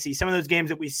and Tennessee, some of those games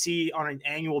that we see on an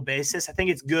annual basis. I think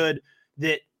it's good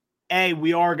that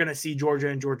we are going to see Georgia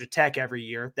and Georgia Tech every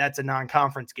year. That's a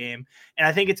non-conference game. And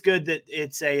I think it's good that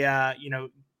it's a,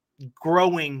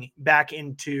 growing back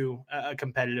into a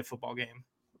competitive football game.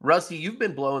 Rusty, you've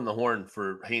been blowing the horn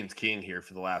for Haynes King here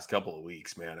for the last couple of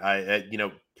weeks, man. I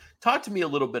talk to me a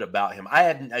little bit about him. I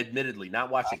hadn't admittedly not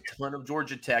watched a ton of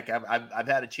Georgia Tech. I've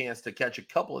had a chance to catch a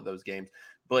couple of those games,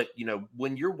 but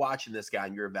when you're watching this guy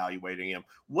and you're evaluating him,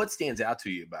 what stands out to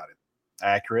you about him?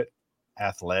 Accurate,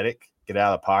 athletic, get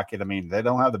out of the pocket. I mean, they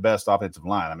don't have the best offensive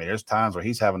line. I mean, there's times where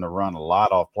he's having to run a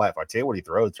lot off platform. I tell you what, he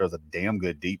throws a damn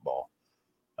good deep ball.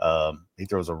 He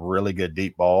throws a really good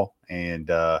deep ball, and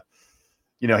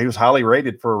he was highly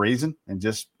rated for a reason. And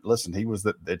just listen, he was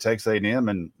at Texas A&M,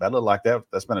 and that looked like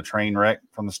that's been a train wreck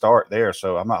from the start there.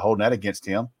 So I'm not holding that against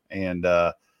him. And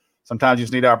sometimes you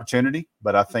just need opportunity,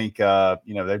 but I think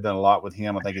they've done a lot with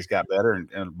him. I think he's got better,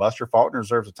 and Buster Faulkner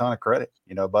deserves a ton of credit.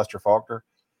 Buster Faulkner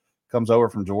comes over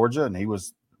from Georgia, and he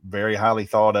was very highly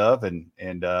thought of, and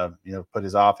put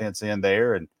his offense in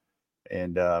there,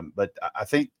 but I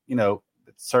think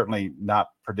certainly not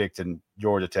predicting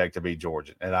Georgia Tech to be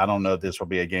Georgia. And I don't know if this will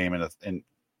be a game in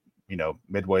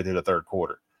midway through the third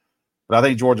quarter. But I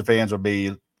think Georgia fans will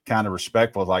be kind of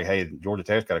respectful, like, hey, Georgia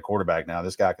Tech's got a quarterback now.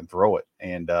 This guy can throw it.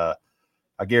 And I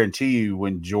guarantee you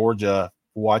when Georgia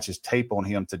watches tape on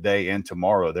him today and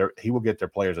tomorrow, he will get their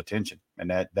players' attention.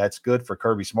 And that's good for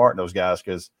Kirby Smart and those guys,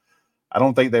 because I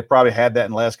don't think they probably had that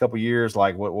in the last couple of years.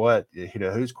 Like,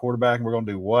 who's quarterback and we're going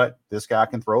to do what? This guy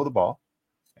can throw the ball.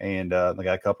 And they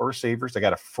got a couple of receivers. They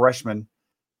got a freshman,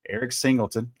 Eric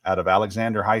Singleton, out of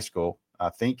Alexander High School. I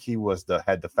think he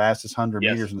had the fastest 100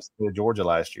 meters in the state of Georgia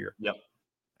last year. Yep.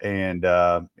 And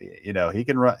he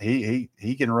can run.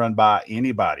 He can run by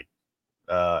anybody.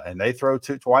 And they throw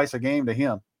twice a game to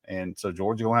him. And so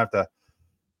Georgia gonna have to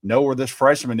know where this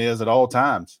freshman is at all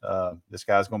times. This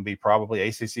guy's going to be probably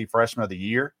ACC Freshman of the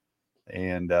Year.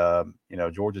 And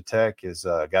Georgia Tech has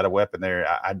got a weapon there.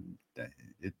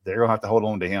 They're going to have to hold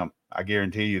on to him. I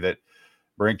guarantee you that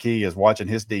Brent Key is watching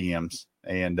his DMs,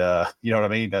 and you know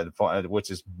what I mean? Which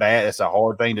is bad. It's a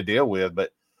hard thing to deal with,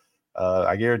 but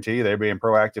I guarantee you they're being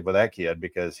proactive with that kid,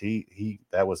 because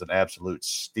that was an absolute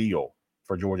steal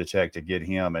for Georgia Tech to get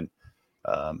him, and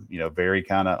very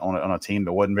kind of on a team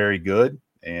that wasn't very good,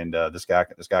 and this guy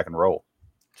can roll.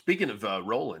 Speaking of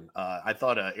rolling, I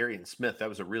thought Arian Smith, that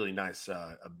was a really nice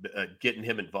getting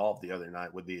him involved the other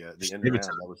night with the end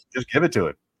round. Just give it to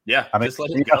him. Yeah, I mean, just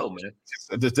let him go, man.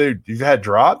 Just, dude, you've had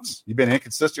drops. You've been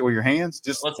inconsistent with your hands.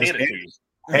 Let's hand it to you.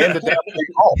 Hand it down.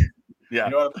 Yeah,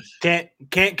 you know I mean?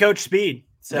 Can't coach speed.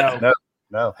 So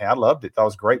no. Hey, I loved it. That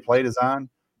was great play design.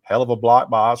 Hell of a block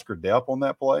by Oscar Delp on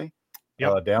that play.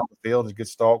 Yep. Down the field, a good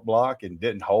stalk block, and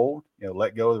didn't hold.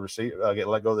 Let go of the receiver.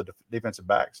 Let go of the defensive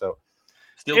back. So.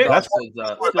 That's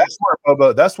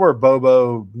where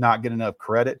Bobo not getting enough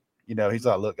credit. He's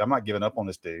like, look, I'm not giving up on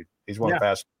this dude. He's one of the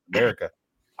fastest in America.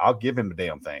 I'll give him the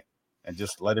damn thing and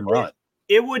just let him run.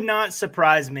 It would not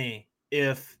surprise me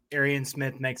if Arian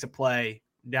Smith makes a play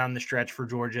down the stretch for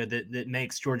Georgia that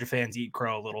makes Georgia fans eat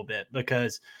crow a little bit,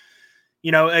 because,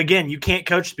 again, you can't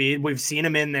coach speed. We've seen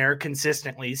him in there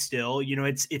consistently still.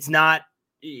 It's not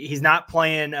he's not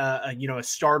playing a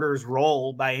starter's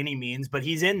role by any means, but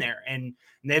he's in there, and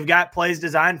they've got plays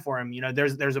designed for him.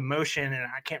 There's a motion, and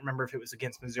I can't remember if it was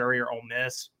against Missouri or Ole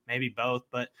Miss, maybe both,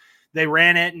 but they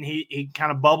ran it, and he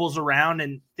kind of bubbles around,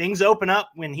 and things open up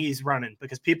when he's running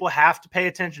because people have to pay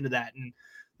attention to that. And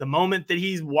the moment that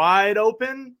he's wide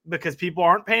open, because people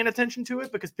aren't paying attention to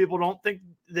it, because people don't think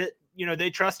that they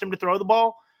trust him to throw the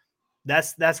ball,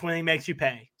 that's when he makes you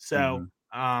pay. So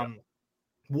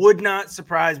would not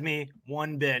surprise me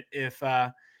one bit if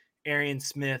Arian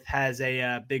Smith has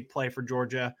a big play for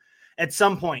Georgia at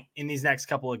some point in these next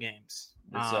couple of games.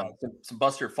 Some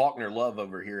Buster Faulkner love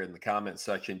over here in the comments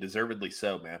section, deservedly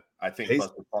so, man. I think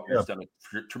Buster Faulkner's done a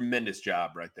tremendous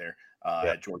job right there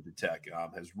at Georgia Tech.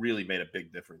 Has really made a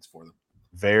big difference for them.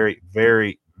 Very,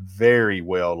 very, very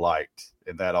well liked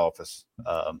in that office.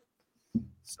 So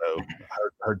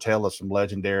heard tell of some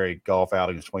legendary golf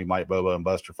outings between Mike Bobo and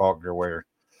Buster Faulkner where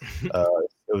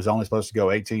it was only supposed to go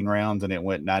 18 rounds and it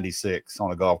went 96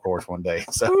 on a golf course one day.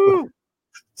 So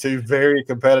two very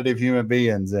competitive human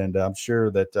beings, and I'm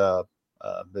sure that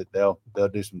that they'll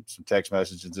do some text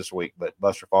messages this week. But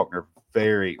Buster Faulkner,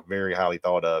 very, very highly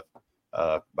thought of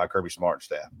by Kirby Smart's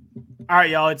staff. All right,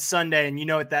 y'all, it's Sunday, and you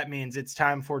know what that means. It's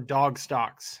time for Dog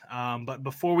Stocks. But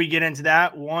before we get into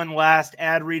that, one last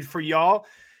ad read for y'all.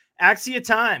 Axia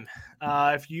Time.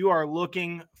 If you are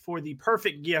looking for the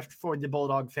perfect gift for the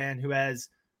Bulldog fan who has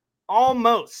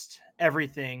almost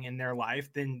everything in their life,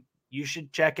 then you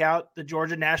should check out the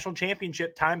Georgia National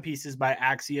Championship timepieces by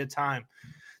Axia Time.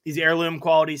 These heirloom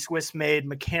quality Swiss-made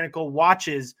mechanical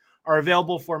watches are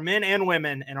available for men and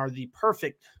women and are the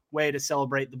perfect way to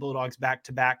celebrate the Bulldogs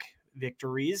back-to-back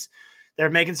victories.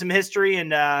 They're making some history,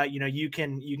 and you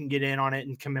can get in on it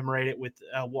and commemorate it with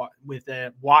a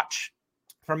watch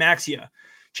from Axia.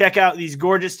 Check out these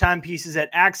gorgeous timepieces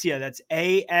at Axia. That's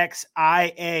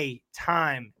AXIA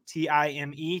time,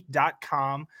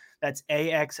 TIME.com. That's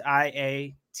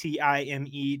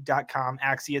AXIATIME.com,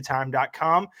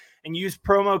 AxiaTime.com, and use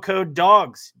promo code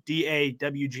DAWGS,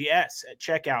 DAWGS, at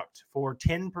checkout for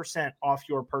 10% off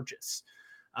your purchase.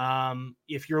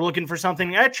 If you're looking for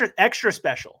something extra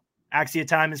special, Axia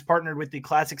Time is partnered with the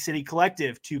Classic City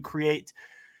Collective to create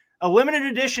a limited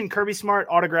edition Kirby Smart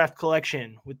autographed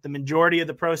collection, with the majority of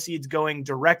the proceeds going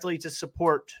directly to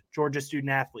support Georgia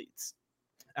student athletes.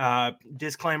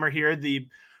 Disclaimer here, the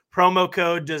promo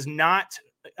code does not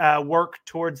work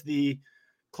towards the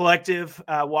collective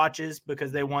watches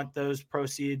because they want those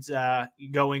proceeds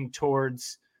going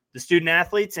towards the student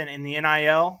athletes and the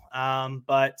NIL.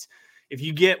 But if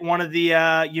you get one of the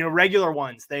regular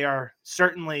ones, they are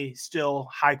certainly still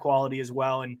high quality as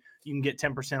well, and you can get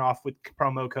 10% off with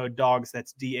promo code DAWGS.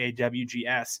 That's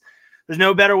DAWGS. There's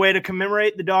no better way to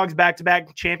commemorate the Dogs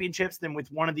back-to-back championships than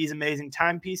with one of these amazing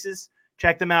timepieces.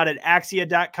 Check them out at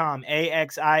Axia.com,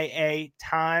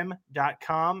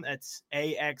 AXIATime.com. That's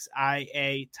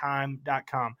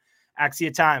AXIATime.com.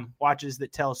 Axia Time, watches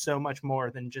that tell so much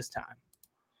more than just time.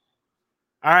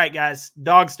 All right, guys,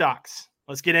 Dog Stocks.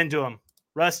 Let's get into them.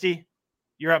 Rusty,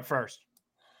 you're up first.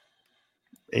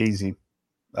 Easy.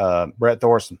 Brett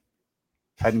Thorson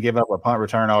hadn't given up a punt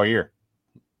return all year.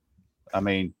 I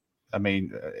mean,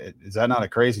 is that not a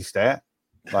crazy stat?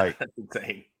 Like, that's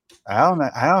insane. How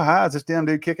high is this damn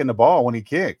dude kicking the ball when he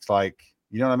kicks? Like,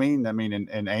 you know what I mean?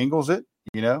 And angles it.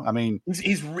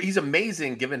 He's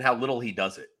amazing given how little he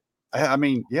does it.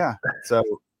 Yeah. So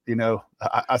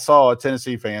I saw a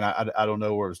Tennessee fan. I don't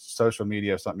know where it was, social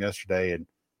media or something yesterday, and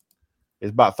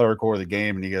it's about third quarter of the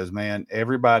game, and he goes, "Man,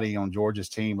 everybody on Georgia's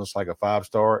team looks like a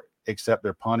 5-star except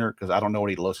their punter because I don't know what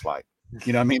he looks like."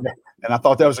 You know what I mean? And I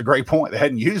thought that was a great point. They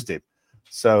hadn't used him,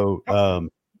 so part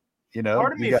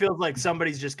of me feels like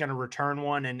somebody's just going to return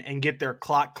one and get their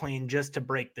clock clean just to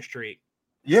break the streak.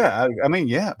 Yeah,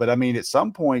 but at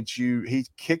some point he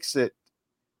kicks it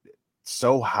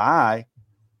so high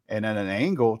and at an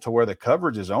angle to where the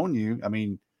coverage is on you. I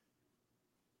mean,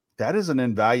 that is an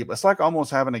invaluable. It's like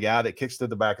almost having a guy that kicks to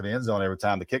the back of the end zone every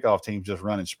time the kickoff team's just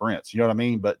running sprints. You know what I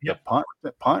mean? But the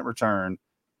punt return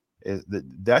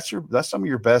that's some of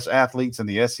your best athletes in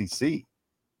the SEC.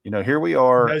 Here we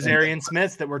are. Those Arian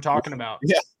Smiths that we're talking about.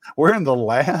 Yeah, we're in the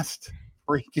last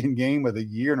freaking game of the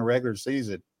year in the regular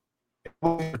season.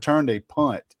 We returned a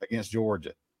punt against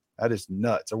Georgia. That is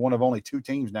nuts. They're one of only 2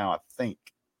 teams now, I think,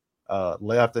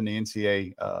 left in the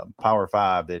NCAA Power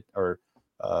 5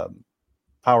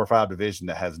 Power 5 division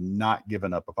that has not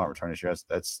given up a punt return this year.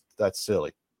 That's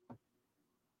silly.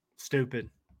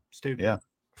 Stupid. Yeah.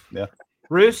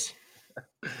 Bruce?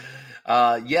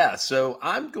 Yeah, so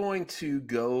I'm going to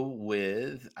go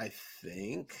with, I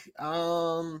think,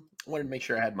 I wanted to make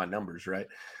sure I had my numbers right.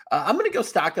 I'm going to go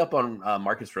stock up on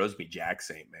Marcus Rosemy-Jack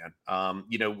Saint,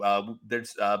 man.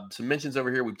 There's some mentions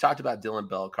over here. We've talked about Dylan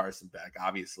Bell, Carson Beck,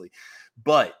 obviously.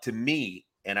 But to me,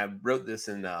 and I wrote this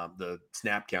in the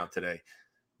snap count today,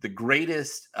 the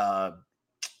greatest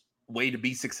way to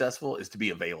be successful is to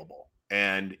be available.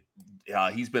 And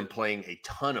he's been playing a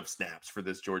ton of snaps for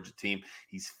this Georgia team.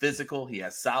 He's physical. He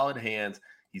has solid hands.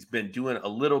 He's been doing a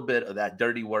little bit of that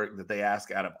dirty work that they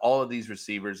ask out of all of these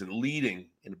receivers and leading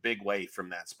in a big way from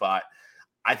that spot.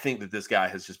 I think that this guy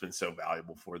has just been so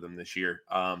valuable for them this year.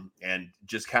 And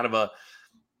just kind of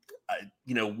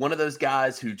one of those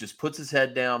guys who just puts his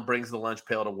head down, brings the lunch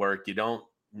pail to work. You don't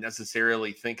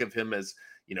necessarily think of him as,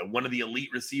 one of the elite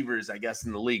receivers, I guess,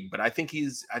 in the league. But I think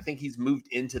he's moved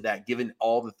into that, given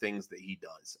all the things that he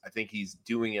does. I think he's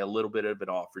doing a little bit of it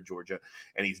all for Georgia,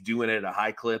 and he's doing it at a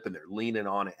high clip, and they're leaning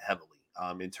on it heavily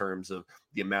in terms of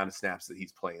the amount of snaps that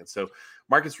he's playing. So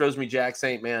Marcus Rosemy-Jack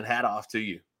Saint, man, hat off to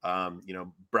you.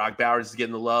 Brock Bowers is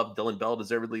getting the love. Dylan Bell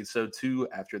deservedly so too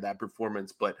after that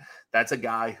performance. But that's a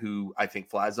guy who I think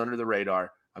flies under the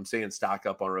radar. I'm saying stock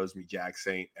up on Rosemy-Jack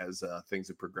Saint as things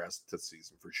have progressed this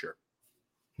season for sure.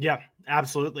 Yeah,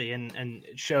 absolutely. And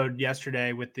it showed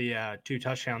yesterday with the 2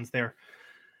 touchdowns there.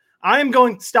 I'm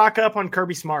going to stock up on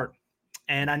Kirby Smart.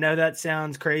 And I know that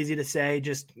sounds crazy to say,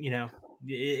 just,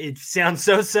 it sounds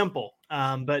so simple.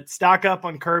 But stock up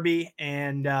on Kirby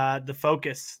and the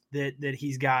focus that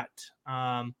he's got.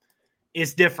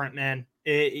 It's different, man.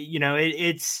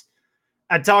 It's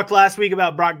I talked last week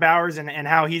about Brock Bowers and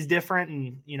how he's different.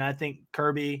 And, I think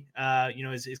Kirby,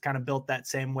 is kind of built that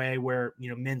same way where,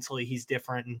 mentally he's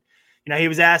different. And, he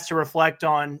was asked to reflect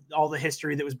on all the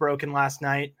history that was broken last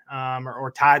night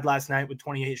or tied last night with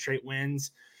 28 straight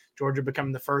wins. Georgia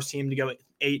becoming the first team to go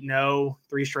 8-0,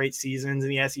 3 straight seasons in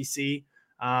the SEC.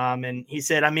 And he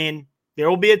said, there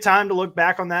will be a time to look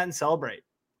back on that and celebrate.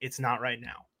 It's not right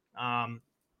now.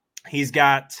 He's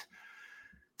got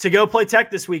to go play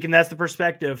Tech this week, and that's the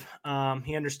perspective.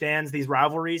 He understands these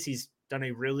rivalries. He's done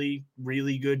a really,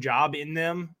 really good job in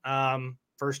them.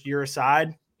 First year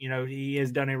aside, he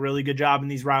has done a really good job in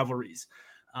these rivalries.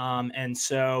 And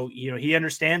so, he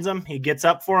understands them. He gets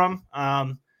up for them.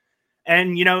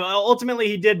 And, ultimately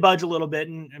he did budge a little bit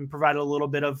and provided a little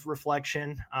bit of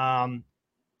reflection.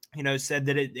 Said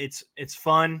that it's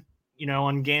fun,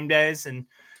 on game days and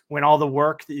when all the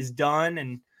work is done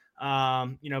and,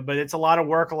 but it's a lot of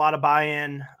work, a lot of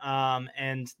buy-in,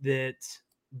 and that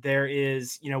there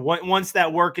is, once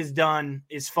that work is done,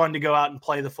 it's fun to go out and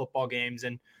play the football games.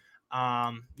 And,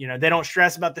 they don't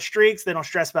stress about the streaks. They don't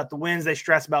stress about the wins. They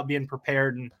stress about being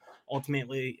prepared. And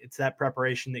ultimately it's that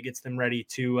preparation that gets them ready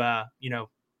to,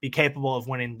 be capable of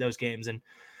winning those games. And,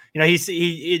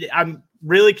 I'm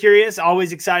really curious,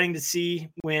 always exciting to see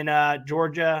when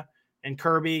Georgia and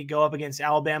Kirby go up against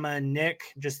Alabama and Nick,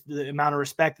 just the amount of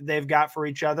respect that they've got for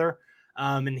each other.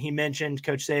 And he mentioned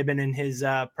Coach Saban in his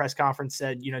press conference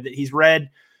said, that he's read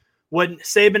what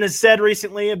Saban has said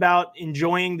recently about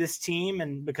enjoying this team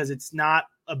and because it's not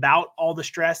about all the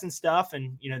stress and stuff.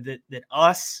 And, that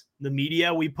us, the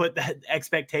media, we put that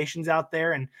expectations out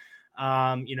there and,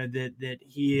 that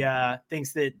he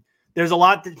thinks that there's a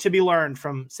lot to be learned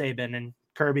from Saban and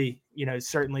Kirby,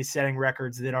 certainly setting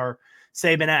records that are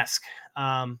Saban-esque,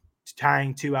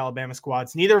 tying 2 Alabama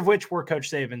squads, neither of which were Coach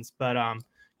Saban's, but,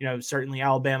 certainly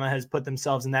Alabama has put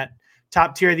themselves in that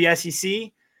top tier of the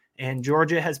SEC, and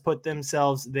Georgia has put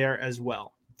themselves there as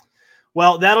well.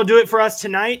 Well, that'll do it for us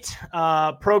tonight.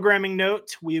 Programming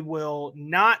note, we will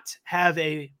not have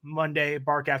a Monday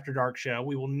Bark After Dark show.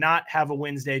 We will not have a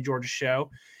Wednesday Georgia show.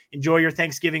 Enjoy your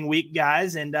Thanksgiving week,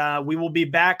 guys, and we will be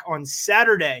back on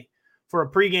Saturday for a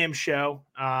pregame show.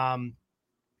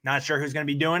 Not sure who's going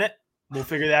to be doing it. We'll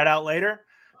figure that out later,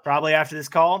 probably after this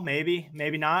call, maybe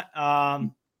not.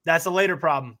 That's a later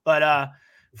problem. But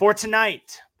for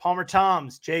tonight, Palmer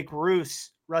Toms, Jake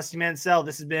Roos, Rusty Mansell,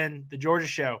 this has been the Georgia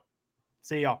Show.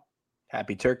 See y'all.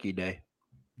 Happy Turkey Day.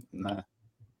 Nah.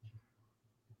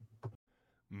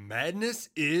 Madness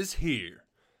is here.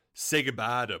 Say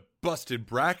goodbye to busted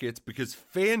brackets because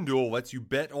FanDuel lets you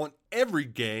bet on every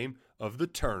game of the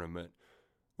tournament.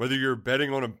 Whether you're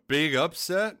betting on a big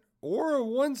upset or a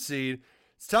 1 seed,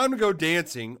 it's time to go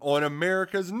dancing on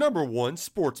America's #1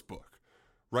 sportsbook.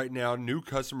 Right now, new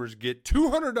customers get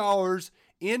 $200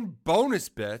 in bonus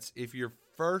bets if your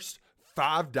first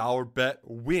 $5 bet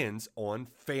wins on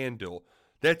FanDuel.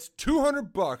 That's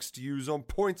 $200 to use on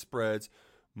point spreads,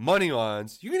 money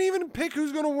lines. You can even pick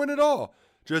who's going to win it all.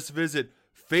 Just visit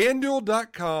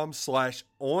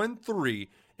FanDuel.com/on3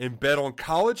 and bet on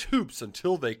college hoops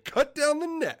until they cut down the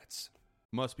nets.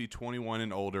 Must be 21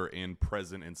 and older and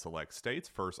present in select states.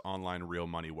 First online real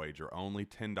money wager only.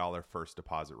 $10 first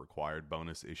deposit required.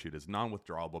 Bonus issued as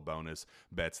non-withdrawable bonus.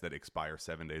 Bets that expire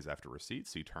 7 days after receipt.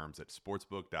 See terms at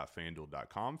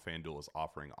sportsbook.fanduel.com. FanDuel is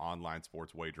offering online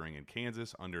sports wagering in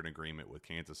Kansas under an agreement with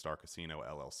Kansas Star Casino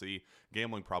LLC.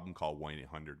 Gambling problem? Call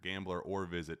 1-800-GAMBLER or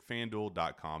visit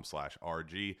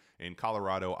fanduel.com/RG. In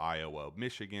Colorado, Iowa,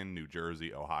 Michigan, New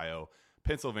Jersey, Ohio,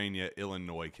 Pennsylvania,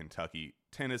 Illinois, Kentucky,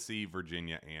 Tennessee,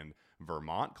 Virginia, and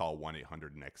Vermont. Call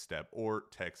 1-800-NEXT-STEP or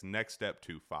text NEXT STEP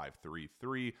to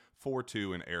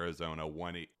 53342. In Arizona,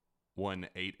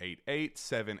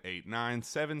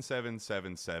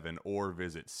 1-888-789-7777 or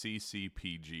visit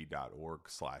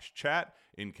ccpg.org/chat.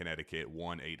 In Connecticut,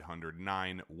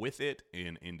 1-800-9-WITH-IT.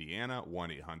 In Indiana,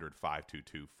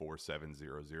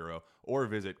 1-800-522-4700 or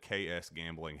visit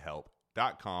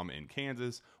ksgamblinghelp.com. In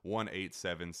Kansas,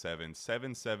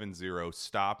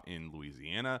 1-877-770-STOP. In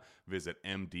Louisiana, visit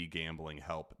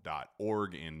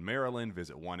mdgamblinghelp.org. In Maryland,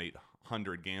 visit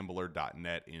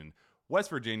 1-800-gambler.net. In West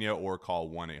Virginia, or call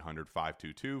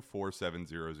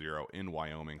 1-800-522-4700. In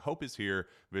Wyoming, hope is here.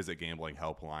 Visit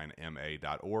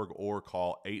gamblinghelplinema.org or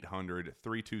call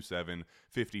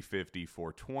 800-327-5050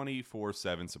 for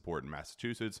 24/7 support in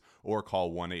Massachusetts, or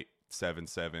call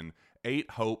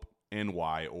 1-877-8-HOPE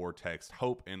NY or text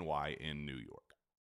HOPE NY in New York.